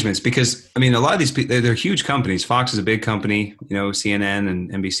 Engagements, because a lot of these people, they're huge companies. Fox is a big company, CNN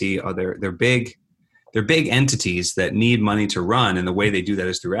and NBC they're big. They're big entities that need money to run, and the way they do that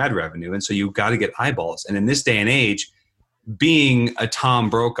is through ad revenue. And so you've got to get eyeballs. And in this day and age, being a Tom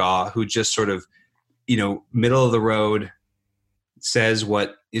Brokaw who just sort of, middle of the road says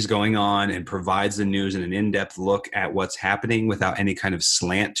what is going on and provides the news in an in-depth look at what's happening without any kind of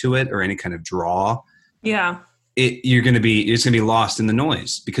slant to it or any kind of draw. Yeah. It's going to be lost in the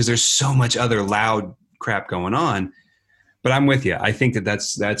noise because there's so much other loud crap going on. But I'm with you. I think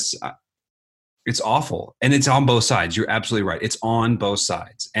that's it's awful. And it's on both sides. You're absolutely right. It's on both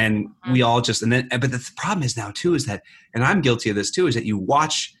sides. And we all but the problem is now too, is that, and I'm guilty of this too, is that you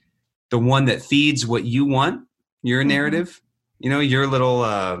watch the one that feeds what you want, your narrative, your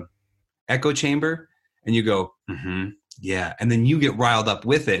little echo chamber, and you go, yeah. And then you get riled up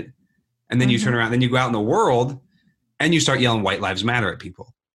with it. And then you turn around, then you go out in the world and you start yelling White Lives Matter at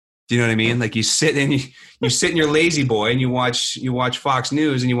people. Do you know what I mean? Like you sit in your lazy boy and you watch Fox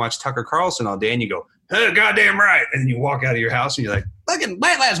News and you watch Tucker Carlson all day and you go, oh, goddamn right. And then you walk out of your house and you're like, fucking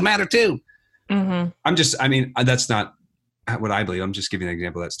White Lives Matter too. Mm-hmm. That's not, what I believe. I'm just giving an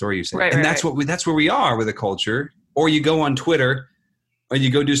example of that story you said. Right, and right, that's where we are with a culture. Or you go on Twitter or you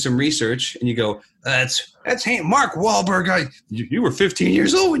go do some research and you go, that's Mark Wahlberg. You were 15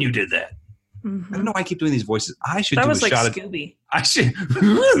 years old when you did that. Mm-hmm. I don't know why I keep doing these voices. I should that do was a like shot Scooby. I should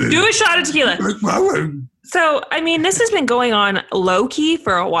do a shot of tequila. So, I mean, this has been going on low key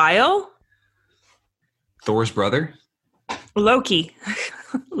for a while. Thor's brother? Low key.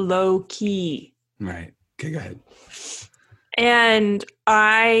 Low key. Right. Okay, go ahead. And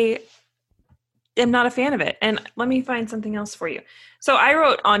I am not a fan of it. And let me find something else for you. So I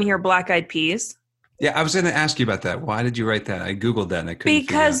wrote on here Black Eyed Peas. Yeah, I was going to ask you about that. Why did you write that? I Googled that and I couldn't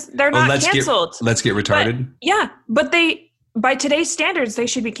because they're not canceled. Let's get retarded. But they, by today's standards, they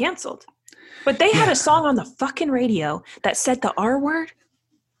should be canceled. But they had a song on the fucking radio that said the R word.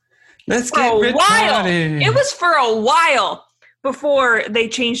 Let's get retarded. While. It was for a while before they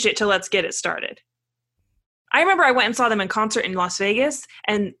changed it to Let's Get It Started. I remember I went and saw them in concert in Las Vegas,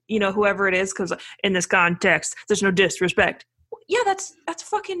 and whoever it is, because in this context, there's no disrespect. Yeah, that's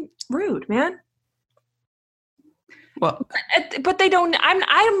fucking rude, man. Well, but they don't.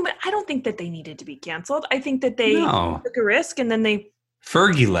 I don't think that they needed to be canceled. I think that they took a risk, and then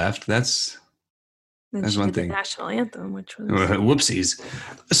Fergie left. That's one thing. The national anthem, which was whoopsies.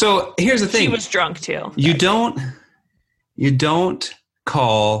 So here's the thing: she was drunk too. You don't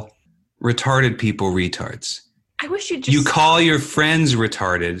call retarded people retards. I wish you'd You call your friends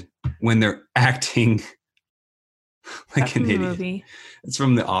retarded when they're acting like an idiot. Movie. It's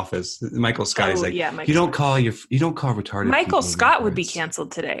from The Office. Michael Scott is like, Mike you don't call retarded. Michael Scott would be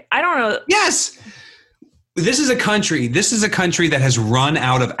canceled today. I don't know. Yes. This is a country that has run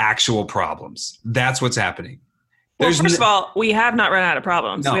out of actual problems. That's what's happening. Well, first of all, we have not run out of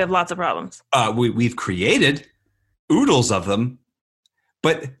problems. No. We have lots of problems. We've created oodles of them.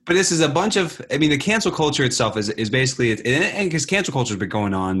 But this is a bunch of, the cancel culture itself is basically, and because cancel culture has been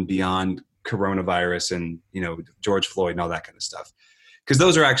going on beyond coronavirus and, George Floyd and all that kind of stuff. Because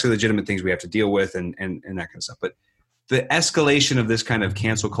those are actually legitimate things we have to deal with and that kind of stuff. But the escalation of this kind of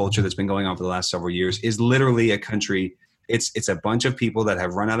cancel culture that's been going on for the last several years is literally a country. It's a bunch of people that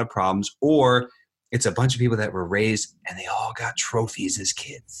have run out of problems, or it's a bunch of people that were raised and they all got trophies as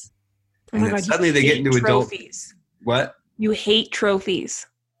kids. And then suddenly they get into trophies. What? You hate trophies.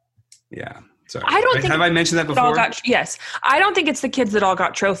 Yeah. Sorry. I don't think have I mentioned that before? Yes. I don't think it's the kids that all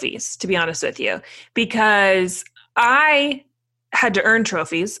got trophies, to be honest with you, because I had to earn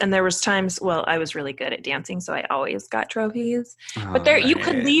trophies, and there was times, I was really good at dancing, so I always got trophies. But you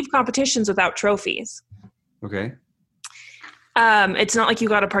could leave competitions without trophies. Okay. It's not like you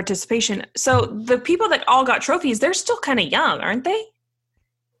got a participation. So the people that all got trophies, they're still kind of young, aren't they?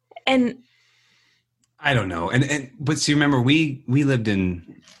 And I don't know. But see, remember, we lived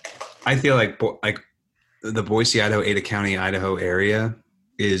in, I feel like the Boise, Idaho, Ada County, Idaho area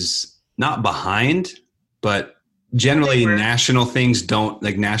is not behind, but generally national things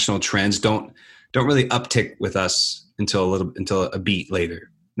national trends don't really uptick with us until a beat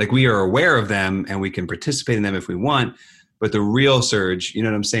later. Like, we are aware of them and we can participate in them if we want, but the real surge, you know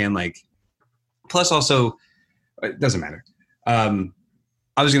what I'm saying? Like, plus also, it doesn't matter.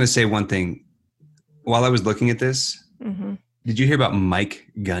 I was going to say one thing. While I was looking at this, Did you hear about Mike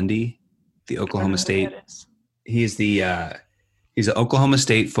Gundy, the Oklahoma State? He's an Oklahoma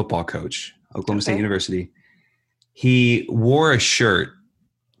State football coach, Oklahoma State University. He wore a shirt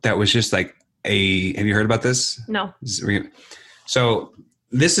that was just like have you heard about this? No. So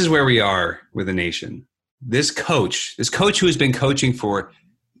this is where we are with the nation. This coach who has been coaching for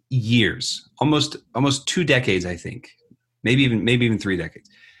years, almost 2 decades, I think, maybe even 3 decades.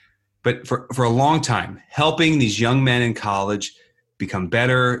 But for a long time, helping these young men in college become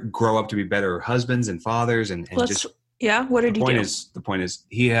better, grow up to be better husbands and fathers, and just what did he do? The point is,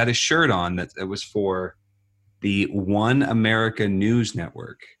 he had a shirt on that was for the One America News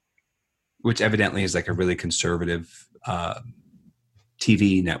Network, which evidently is like a really conservative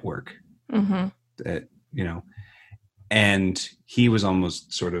TV network. That and he was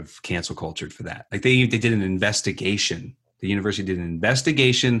almost sort of cancel cultured for that. Like they did an investigation. The university did an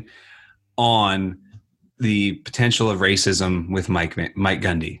investigation on the potential of racism with Mike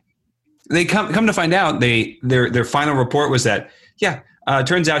Gundy. They come to find out their final report was that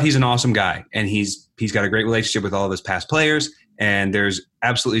turns out he's an awesome guy and he's got a great relationship with all of his past players, and there's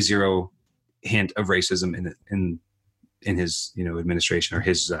absolutely zero hint of racism in his administration or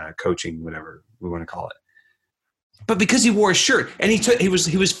his coaching, whatever we want to call it. But because he wore a shirt and he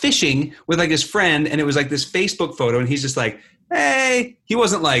was fishing with like his friend, and it was like this Facebook photo, and he's just like, hey, he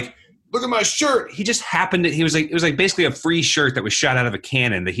wasn't like, look at my shirt. He just happened to, it was like basically a free shirt that was shot out of a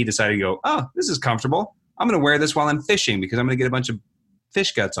cannon that he decided to go, oh, this is comfortable. I'm going to wear this while I'm fishing because I'm going to get a bunch of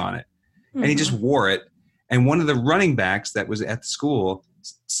fish guts on it. And he just wore it. And one of the running backs that was at the school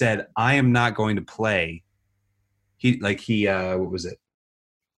said, I am not going to play. What was it?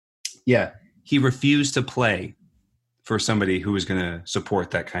 Yeah. He refused to play for somebody who was going to support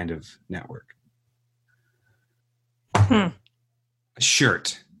that kind of network. A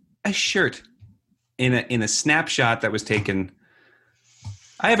shirt in a snapshot that was taken.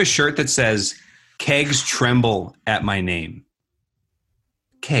 I have a shirt that says, kegs tremble at my name.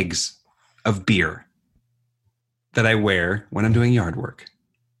 Kegs of beer that I wear when I'm doing yard work.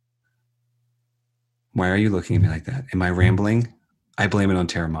 Why are you looking at me like that? Am I rambling? I blame it on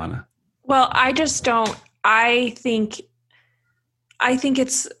Terramana. Well, I just don't. I think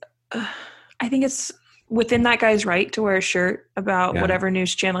it's within that guy's right to wear a shirt about whatever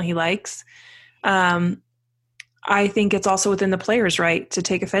news channel he likes. I think it's also within the player's right to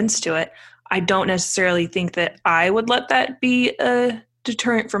take offense to it. I don't necessarily think that I would let that be a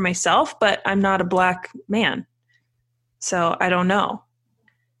deterrent for myself, but I'm not a black man. So I don't know.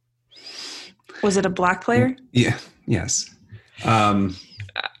 Was it a black player? Yeah. Yes. I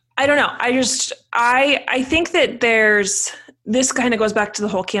don't know. I think that this kind of goes back to the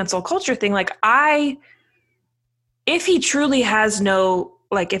whole cancel culture thing. Like if he truly has no,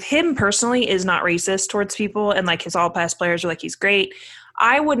 like if him personally is not racist towards people and like his all past players are like, he's great.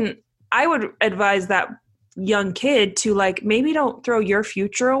 I would advise that young kid to like, maybe don't throw your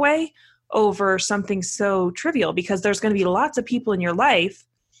future away over something so trivial, because there's going to be lots of people in your life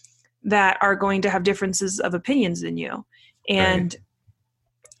that are going to have differences of opinions than you. And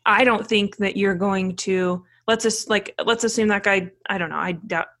I don't think that you're going to, let's assume that guy, I don't know. I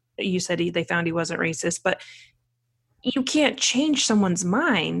doubt you said they found he wasn't racist, but you can't change someone's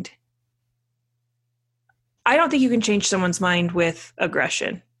mind. I don't think you can change someone's mind with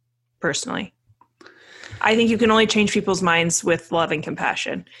aggression, personally. I think you can only change people's minds with love and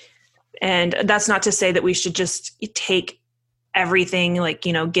compassion. And that's not to say that we should just take everything, like,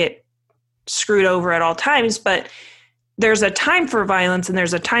 get screwed over at all times, but there's a time for violence and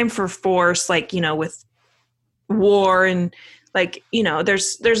there's a time for force, like, with war and like,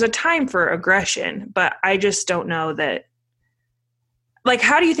 there's a time for aggression, but I just don't know that. Like,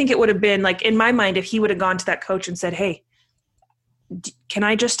 how do you think it would have been, like, in my mind, if he would have gone to that coach and said, hey, can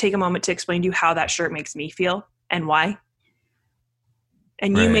I just take a moment to explain to you how that shirt makes me feel and why?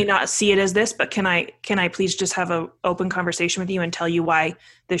 And you may not see it as this, but can I please just have an open conversation with you and tell you why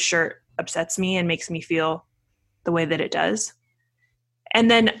this shirt upsets me and makes me feel the way that it does? And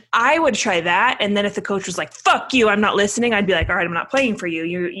then I would try that. And then if the coach was like, fuck you, I'm not listening, I'd be like, all right, I'm not playing for you.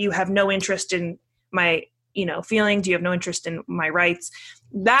 You have no interest in my, feelings. You have no interest in my rights.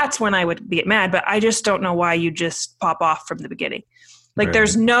 That's when I would get mad. But I just don't know why you just pop off from the beginning. Like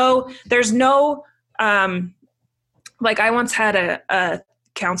there's no, like I once had a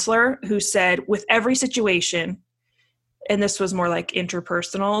counselor who said with every situation, and this was more like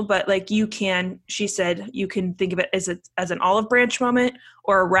interpersonal, but like she said, you can think of it as an olive branch moment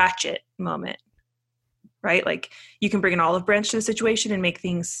or a ratchet moment, right? Like you can bring an olive branch to the situation and make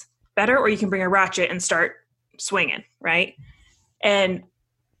things better, or you can bring a ratchet and start swinging, right? And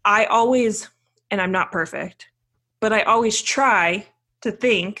I always, and I'm not perfect, but I always try to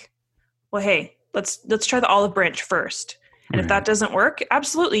think, well, hey, let's try the olive branch first. And if that doesn't work,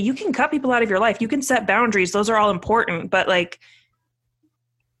 absolutely, you can cut people out of your life. You can set boundaries. Those are all important. But like,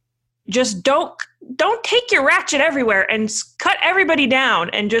 just don't take your ratchet everywhere and cut everybody down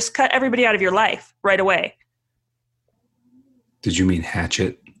and just cut everybody out of your life right away. Did you mean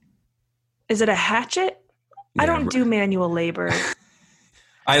hatchet? Is it a hatchet? Yeah, I don't do manual labor.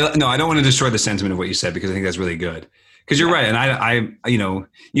 I don't want to destroy the sentiment of what you said, because I think that's really good. Because you're right. And I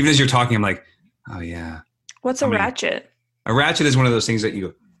even as you're talking, I'm like, oh yeah. What's a ratchet? A ratchet is one of those things that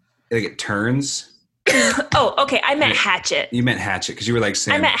it turns. Oh, okay. I meant hatchet. You meant hatchet because you were like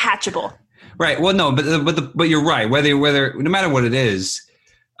saying. I meant hatchable. Right. Well, no, but you're right. Whether no matter what it is,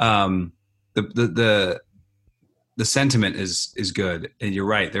 the sentiment is good, and you're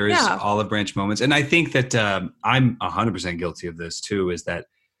right. There is olive branch moments, and I think that I'm 100% guilty of this too. Is that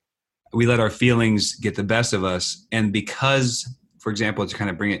we let our feelings get the best of us, and because, for example, to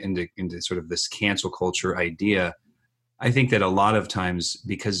kind of bring it into sort of this cancel culture idea. I think that a lot of times,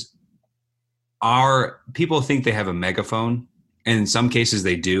 because our people think they have a megaphone, and in some cases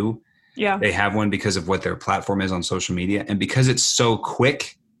they do. Yeah. They have one because of what their platform is on social media. And because it's so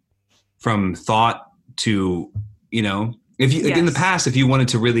quick from thought to, if you, in the past, if you wanted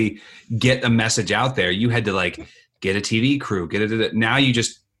to really get a message out there, you had to like get a TV crew, get it. Now you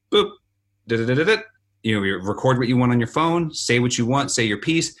just boop, you record what you want on your phone, say what you want, say your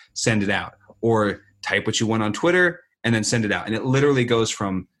piece, send it out. Or type what you want on Twitter, and then send it out. And it literally goes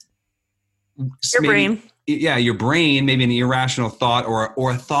from Your brain. Yeah, your brain, maybe an irrational thought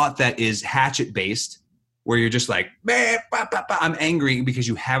or a thought that is hatchet based, where you're just like, I'm angry because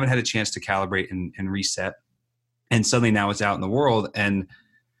you haven't had a chance to calibrate and reset. And suddenly now it's out in the world. And,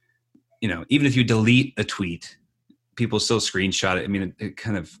 even if you delete a tweet, people still screenshot it. I mean, it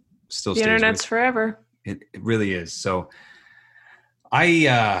kind of still stays. The internet's forever. It really is. So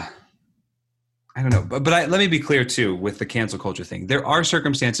I don't know, but let me be clear too with the cancel culture thing. There are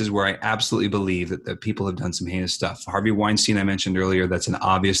circumstances where I absolutely believe that people have done some heinous stuff. Harvey Weinstein, I mentioned earlier, that's an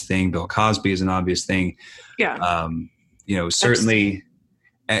obvious thing. Bill Cosby is an obvious thing. Yeah. Certainly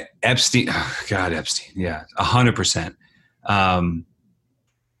Epstein. Oh God, Epstein. Yeah, 100%.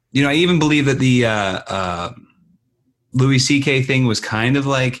 I even believe that the Louis C.K. thing was kind of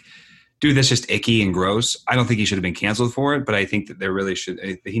like, dude, that's just icky and gross. I don't think he should have been canceled for it, but I think that there really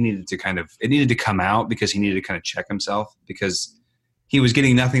it needed to come out because he needed to kind of check himself, because he was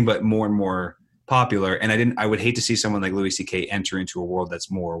getting nothing but more and more popular. And I would hate to see someone like Louis C.K. enter into a world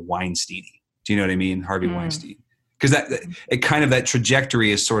that's more Weinstein-y. Do you know what I mean? Harvey Weinstein. Because that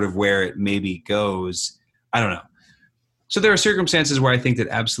trajectory is sort of where it maybe goes. I don't know. So there are circumstances where I think that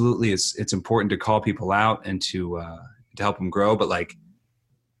absolutely it's important to call people out and to help them grow. But like,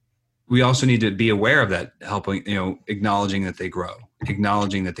 we also need to be aware of that, helping, acknowledging that they grow,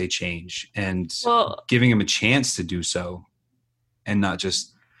 acknowledging that they change, and giving them a chance to do so, and not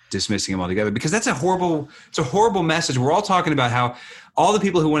just dismissing them altogether, because it's a horrible message. We're all talking about how all the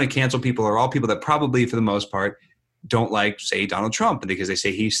people who want to cancel people are all people that probably, for the most part, don't like, say, Donald Trump, because they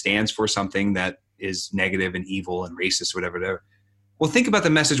say he stands for something that is negative and evil and racist or whatever. Well, think about the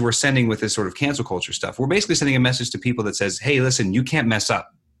message we're sending with this sort of cancel culture stuff. We're basically sending a message to people that says, hey, listen, you can't mess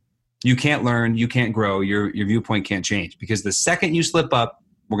up. You can't learn, you can't grow, your viewpoint can't change, because the second you slip up,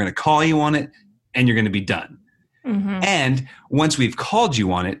 we're going to call you on it and you're going to be done. Mm-hmm. And once we've called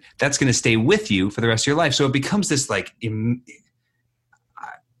you on it, that's going to stay with you for the rest of your life. So it becomes this like,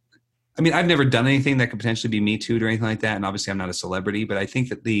 I've never done anything that could potentially be Me Too'd or anything like that. And obviously I'm not a celebrity, but I think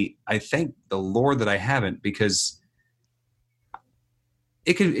that I thank the Lord that I haven't, because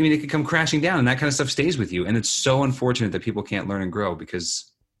it could come crashing down and that kind of stuff stays with you. And it's so unfortunate that people can't learn and grow,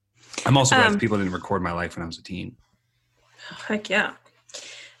 because I'm also glad that people didn't record my life when I was a teen. Heck yeah.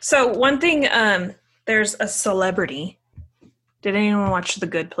 So one thing, there's a celebrity. Did anyone watch The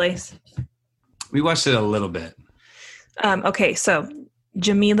Good Place? We watched it a little bit. Okay, so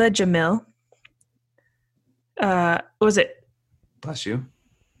Jamila Jamil. What was it? Bless you.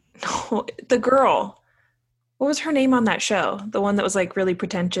 No, the girl. What was her name on that show? The one that was like really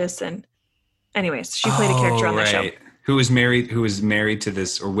pretentious, and anyways, she played a character on the show. Who was married to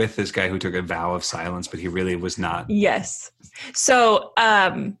this, or with this guy who took a vow of silence, but he really was not. Yes. So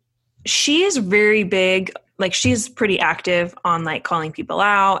she is very big. Like, she's pretty active on like calling people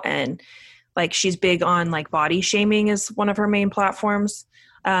out, and like she's big on like body shaming is one of her main platforms.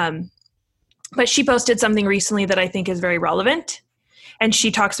 But she posted something recently that I think is very relevant. And she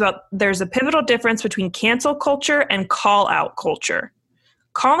talks about there's a pivotal difference between cancel culture and call out culture.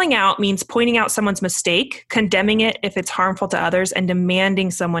 Calling out means pointing out someone's mistake, condemning it if it's harmful to others, and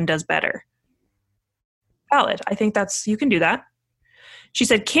demanding someone does better. Valid. I think you can do that. She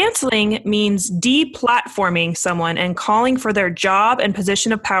said canceling means deplatforming someone and calling for their job and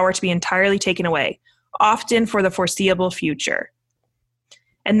position of power to be entirely taken away, often for the foreseeable future.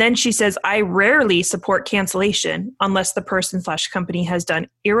 And then she says, I rarely support cancellation unless the person/company has done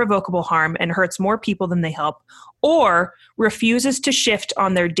irrevocable harm and hurts more people than they help, or refuses to shift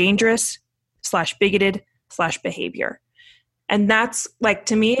on their dangerous/bigoted/behavior. And that's like,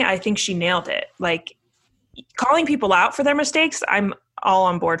 to me, I think she nailed it. Like, calling people out for their mistakes, I'm all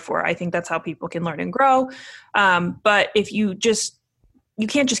on board for. I think that's how people can learn and grow. But if you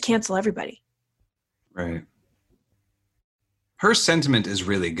can't just cancel everybody. Right. Her sentiment is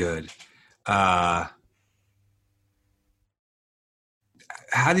really good. How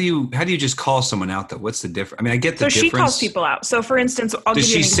do you just call someone out though? What's the difference? I mean, I get the difference. So she calls people out. So for instance, does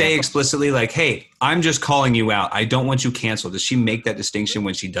she say explicitly like, hey, I'm just calling you out, I don't want you canceled? Does she make that distinction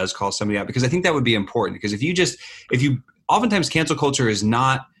when she does call somebody out? Because I think that would be important, because if you oftentimes cancel culture is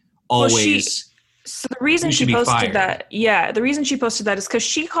not always. So the reason she posted that, the reason she posted that is because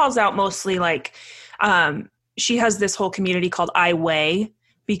she calls out mostly like, she has this whole community called WYW,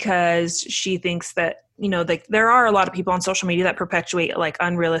 because she thinks that, like there are a lot of people on social media that perpetuate like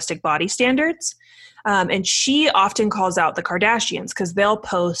unrealistic body standards. And she often calls out the Kardashians because they'll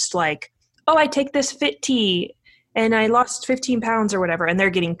post like, oh, I take this fit tea and I lost 15 pounds or whatever, and they're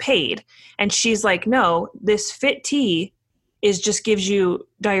getting paid. And she's like, no, this fit tea is just gives you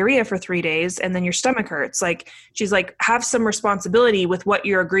diarrhea for 3 days and then your stomach hurts. Like, she's like, have some responsibility with what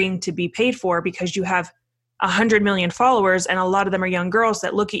you're agreeing to be paid for, because you have 100 million followers and a lot of them are young girls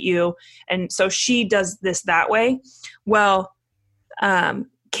that look at you. And so she does this that way. Well,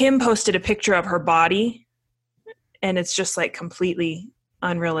 Kim posted a picture of her body and it's just like completely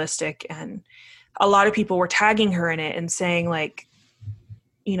unrealistic. And a lot of people were tagging her in it and saying like,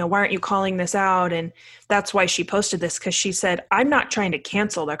 you know, why aren't you calling this out? And that's why she posted this, because she said, I'm not trying to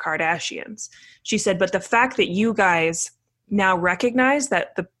cancel the Kardashians. She said, but the fact that you guys now recognize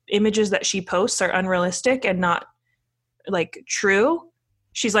that the images that she posts are unrealistic and not like true,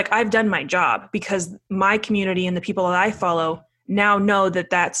 she's like, I've done my job, because my community and the people that I follow now know that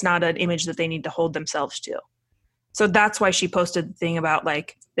that's not an image that they need to hold themselves to. So that's why she posted the thing about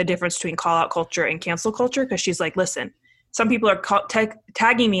like the difference between call out culture and cancel culture. Because she's like, listen, some people are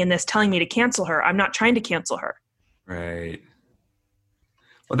tagging me in this, telling me to cancel her. I'm not trying to cancel her. Right.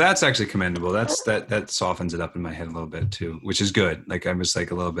 Well, that's actually commendable. That softens it up in my head a little bit too, which is good. Like, I'm just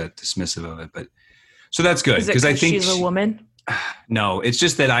like a little bit dismissive of it, but so that's good, because I think she's a woman. No, it's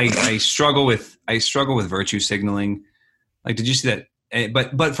just that I struggle with virtue signaling. Like, did you see that?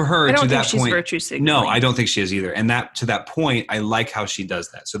 But for her, I don't to think that she's point, virtue signaling. no, I don't think she is either. And that, to that point, I like how she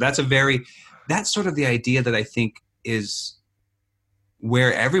does that. So that's sort of the idea that I think is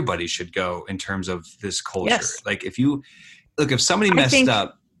where everybody should go in terms of this culture. Yes. Like, if somebody messed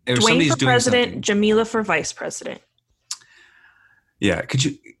up, or Dwayne somebody's for doing president, something, Jamila for vice president. Yeah.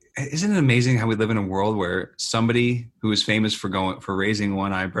 Isn't it amazing how we live in a world where somebody who is famous for raising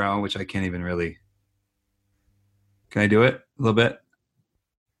one eyebrow, which I can't even really, can I do it a little bit?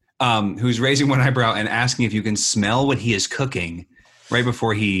 Who's raising one eyebrow and asking if you can smell what he is cooking right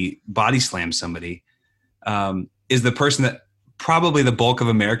before he body slams somebody, is the person that probably the bulk of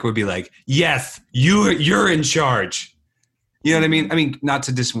America would be like, yes, you're in charge. You know what I mean? I mean, not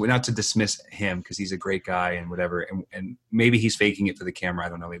to dismiss him, because he's a great guy and whatever, and maybe he's faking it for the camera. I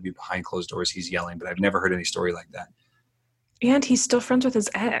don't know. Maybe behind closed doors he's yelling, but I've never heard any story like that. And he's still friends with his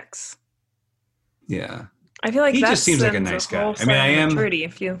ex. Yeah, I feel like he just seems like a nice guy. I mean, I am.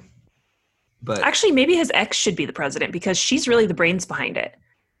 But actually, maybe his ex should be the president, because she's really the brains behind it.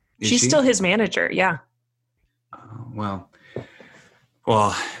 She's still his manager. Yeah. Well,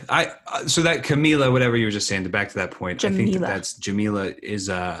 so that Camila, whatever you were just saying, back to that point, Jamila. I think that's Jamila is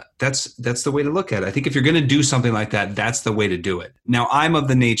that's the way to look at it. I think if you're going to do something like that, that's the way to do it. Now, I'm of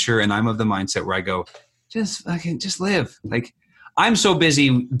the nature and I'm of the mindset where I go, just live. Like, I'm so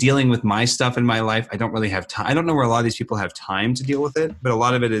busy dealing with my stuff in my life, I don't really have time. I don't know where a lot of these people have time to deal with it, but a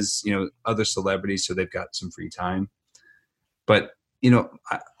lot of it is, other celebrities, so they've got some free time. But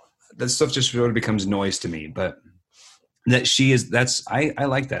that stuff just sort of becomes noise to me. But that I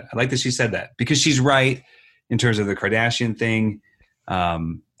like that. I like that she said that, because she's right in terms of the Kardashian thing.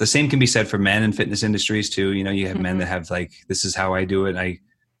 The same can be said for men in fitness industries too. You have men that have like, this is how I do it. I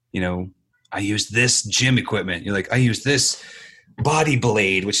use this gym equipment. You're like, I use this body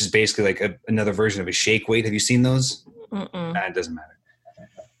blade, which is basically like another version of a shake weight. Have you seen those? It doesn't matter.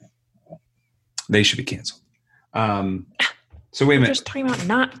 They should be canceled. So wait a minute. We're just talking about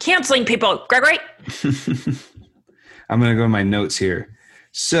not canceling people, Gregory. I'm going to go to my notes here.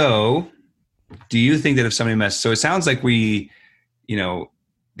 So do you think that if somebody so it sounds like the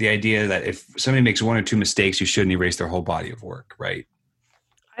idea that if somebody makes one or two mistakes, you shouldn't erase their whole body of work, right?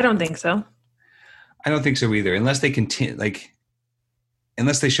 I don't think so. I don't think so either. Unless they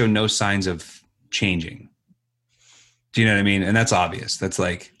unless they show no signs of changing. Do you know what I mean? And that's obvious. That's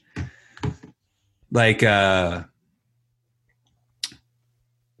let's look at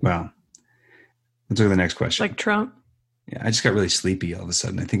the next question. Like Trump? Yeah, I just got really sleepy all of a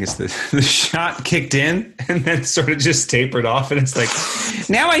sudden. I think it's the shot kicked in and then sort of just tapered off. And it's like,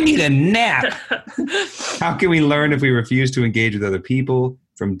 now I need a nap. How can we learn if we refuse to engage with other people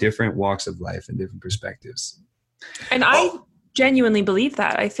from different walks of life and different perspectives? And I genuinely believe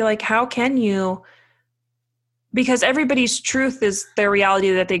that. I feel like, how can you, because everybody's truth is their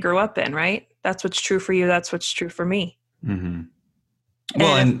reality that they grew up in, right? That's what's true for you. That's what's true for me. Mm-hmm.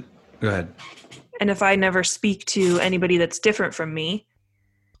 Well, and go ahead. And if I never speak to anybody that's different from me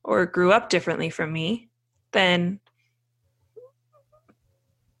or grew up differently from me, then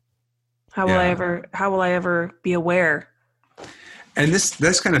how will I ever be aware? And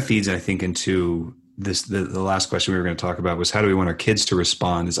this kind of feeds, I think, into this. The last question we were going to talk about was, how do we want our kids to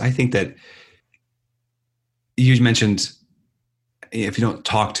respond? Is I think that you mentioned, if you don't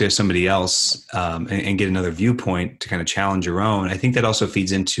talk to somebody else and get another viewpoint to kind of challenge your own, I think that also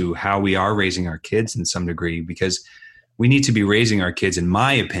feeds into how we are raising our kids in some degree, because we need to be raising our kids, in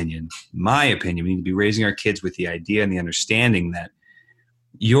my opinion, we need to be raising our kids with the idea and the understanding that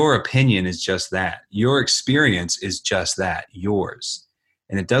your opinion is just that. Your experience is just that, yours.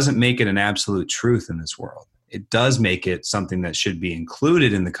 And it doesn't make it an absolute truth in this world. It does make it something that should be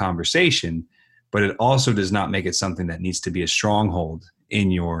included in the conversation, but it also does not make it something that needs to be a stronghold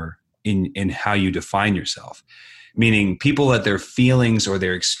in in how you define yourself. Meaning people let their feelings or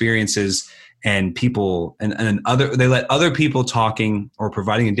their experiences and people they let other people talking or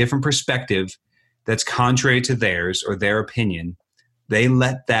providing a different perspective that's contrary to theirs or their opinion, they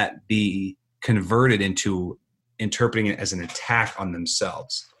let that be converted into interpreting it as an attack on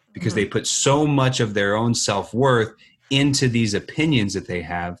themselves, because they put so much of their own self-worth into these opinions that they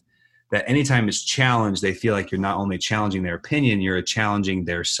have, that anytime it's challenged, they feel like you're not only challenging their opinion, you're challenging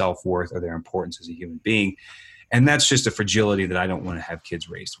their self-worth or their importance as a human being. And that's just a fragility that I don't want to have kids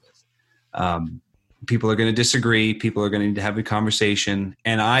raised with. People are going to disagree. People are going to need to have a conversation.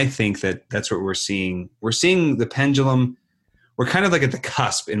 And I think that that's what we're seeing. We're seeing the pendulum. We're kind of like at the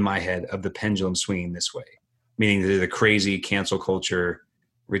cusp in my head of the pendulum swinging this way, meaning the crazy cancel culture,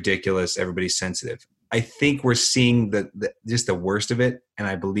 ridiculous, everybody's sensitive. I think we're seeing just the worst of it. And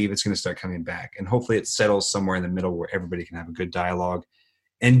I believe it's going to start coming back. And hopefully it settles somewhere in the middle where everybody can have a good dialogue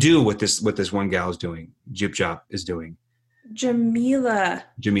and do what this one gal is doing. Jip Jop is doing. Jamila.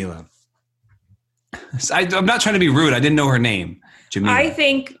 I'm not trying to be rude. I didn't know her name. Jamila. I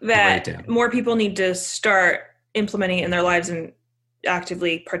think that more people need to start implementing it in their lives and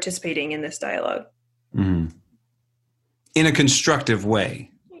actively participating in this dialogue. Mm-hmm. In a constructive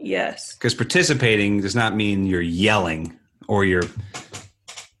way. Yes. Because participating does not mean you're yelling or you're,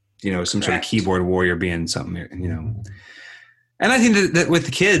 some sort of keyboard warrior being something, And I think that with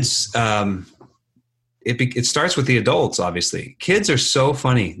the kids, it starts with the adults, obviously. Kids are so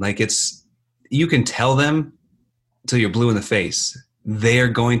funny. Like you can tell them till you're blue in the face. They are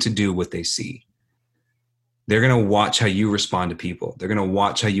going to do what they see. They're going to watch how you respond to people. They're going to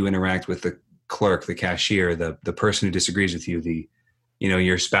watch how you interact with the clerk, the cashier, the person who disagrees with you,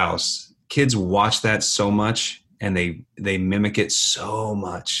 your spouse. Kids watch that so much, and they mimic it so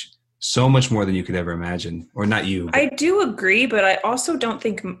much more than you could ever imagine. Or not you. I do agree, but I also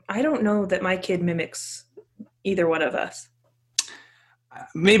I don't know that my kid mimics either one of us.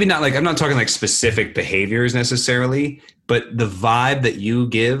 Maybe not I'm not talking specific behaviors necessarily, but the vibe that you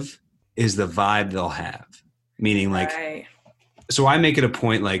give is the vibe they'll have. Meaning right. So I make it a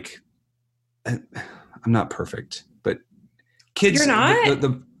point, I'm not perfect, but kids. You're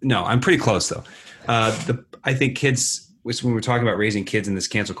not? No, I'm pretty close though. I think kids, when we're talking about raising kids in this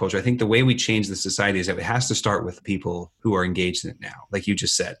cancel culture, I think the way we change the society is that it has to start with people who are engaged in it now. Like you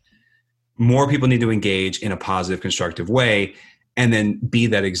just said, more people need to engage in a positive, constructive way, and then be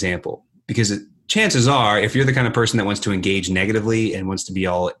that example. Because chances are, if you're the kind of person that wants to engage negatively and wants to be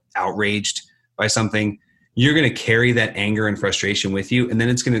all outraged by something, you're going to carry that anger and frustration with you. And then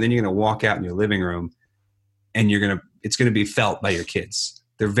you're going to walk out in your living room and it's going to be felt by your kids.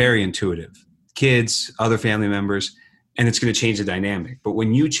 They're very intuitive. Kids, other family members, and it's going to change the dynamic. But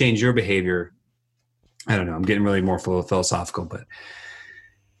when you change your behavior, I don't know, I'm getting really more philosophical, but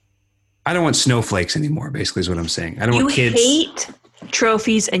I don't want snowflakes anymore, basically is what I'm saying. I don't want kids. You hate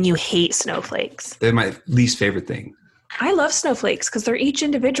trophies and you hate snowflakes. They're my least favorite thing. I love snowflakes because they're each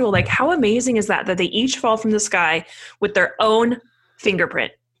individual. How amazing is that they each fall from the sky with their own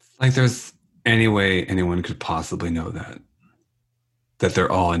fingerprint? There's any way anyone could possibly know that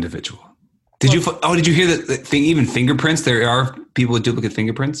they're all individual. Did you hear that thing? Even fingerprints, there are people with duplicate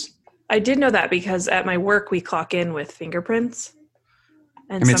fingerprints. I did know that because at my work we clock in with fingerprints.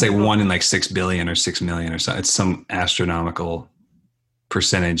 And it's 1 in 6 billion or 6 million or so. It's some astronomical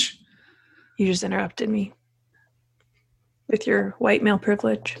percentage. You just interrupted me with your white male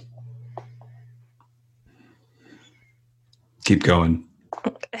privilege. Keep going.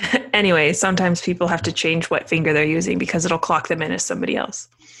 Anyway, sometimes people have to change what finger they're using because it'll clock them in as somebody else.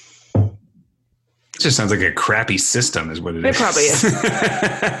 It just sounds like a crappy system is what it is. It probably is.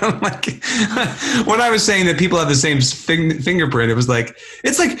 When I was saying that people have the same fingerprint, it was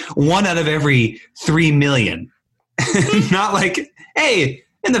it's 1 out of every 3 million. Not hey,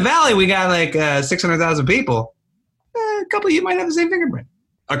 in the valley we got 600,000 people. A couple of you might have the same fingerprint,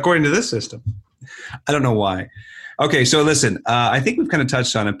 according to this system. I don't know why. Okay, so listen, I think we've kind of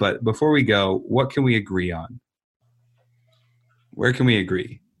touched on it, but before we go, what can we agree on? Where can we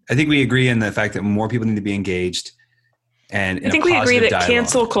agree? I think we agree in the fact that more people need to be engaged. And I think we agree that dialogue.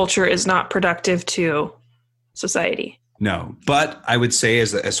 Cancel culture is not productive to society. No, but I would say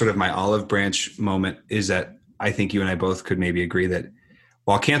as sort of my olive branch moment is that I think you and I both could maybe agree that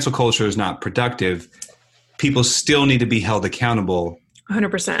while cancel culture is not productive, people still need to be held accountable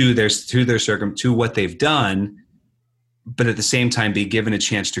 100% to what they've done, but at the same time be given a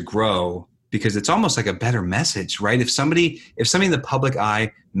chance to grow, because it's almost like a better message, right? If somebody in the public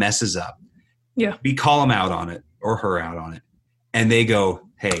eye messes up, we call them out on it or her out on it, and they go,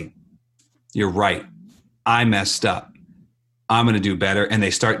 hey, you're right, I messed up, I'm going to do better. And they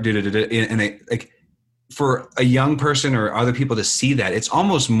start and they like, for a young person or other people to see that, it's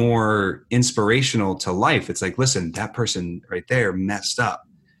almost more inspirational to life. It's like, listen, that person right there messed up,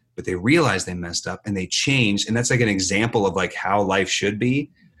 but they realized they messed up and they changed. And that's like an example of like how life should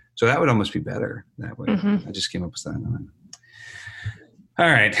be. So that would almost be better that way. Mm-hmm. I just came up with that. All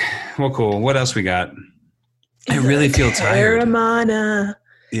right. Well, cool. What else we got? I really feel tired. Terramana.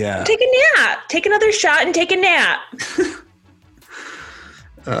 Yeah. Take a nap. Take another shot and take a nap.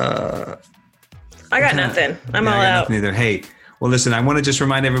 I got nothing. I'm all out. Nothing either. Hey, well, listen, I want to just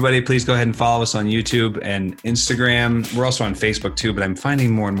remind everybody, please go ahead and follow us on YouTube and Instagram. We're also on Facebook too, but I'm finding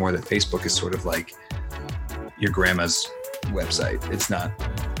more and more that Facebook is sort of like your grandma's website. It's not.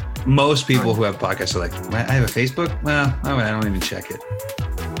 Most people who have podcasts are like, I have a Facebook? Well, I don't even check it.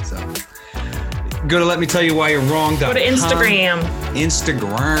 So go to letmetellyouyou'rewrong.com. Go to Instagram.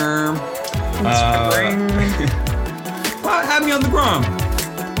 Well, have me on the gram.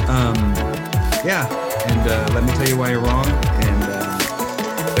 Yeah, and let me tell you why you're wrong, and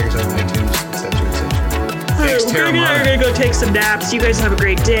check us out on iTunes, etc. Thanks, Terramana. We're gonna go take some naps. You guys have a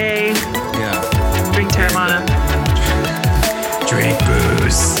great day. Yeah. Drink Terramana. Drink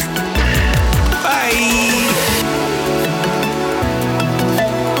booze. Bye.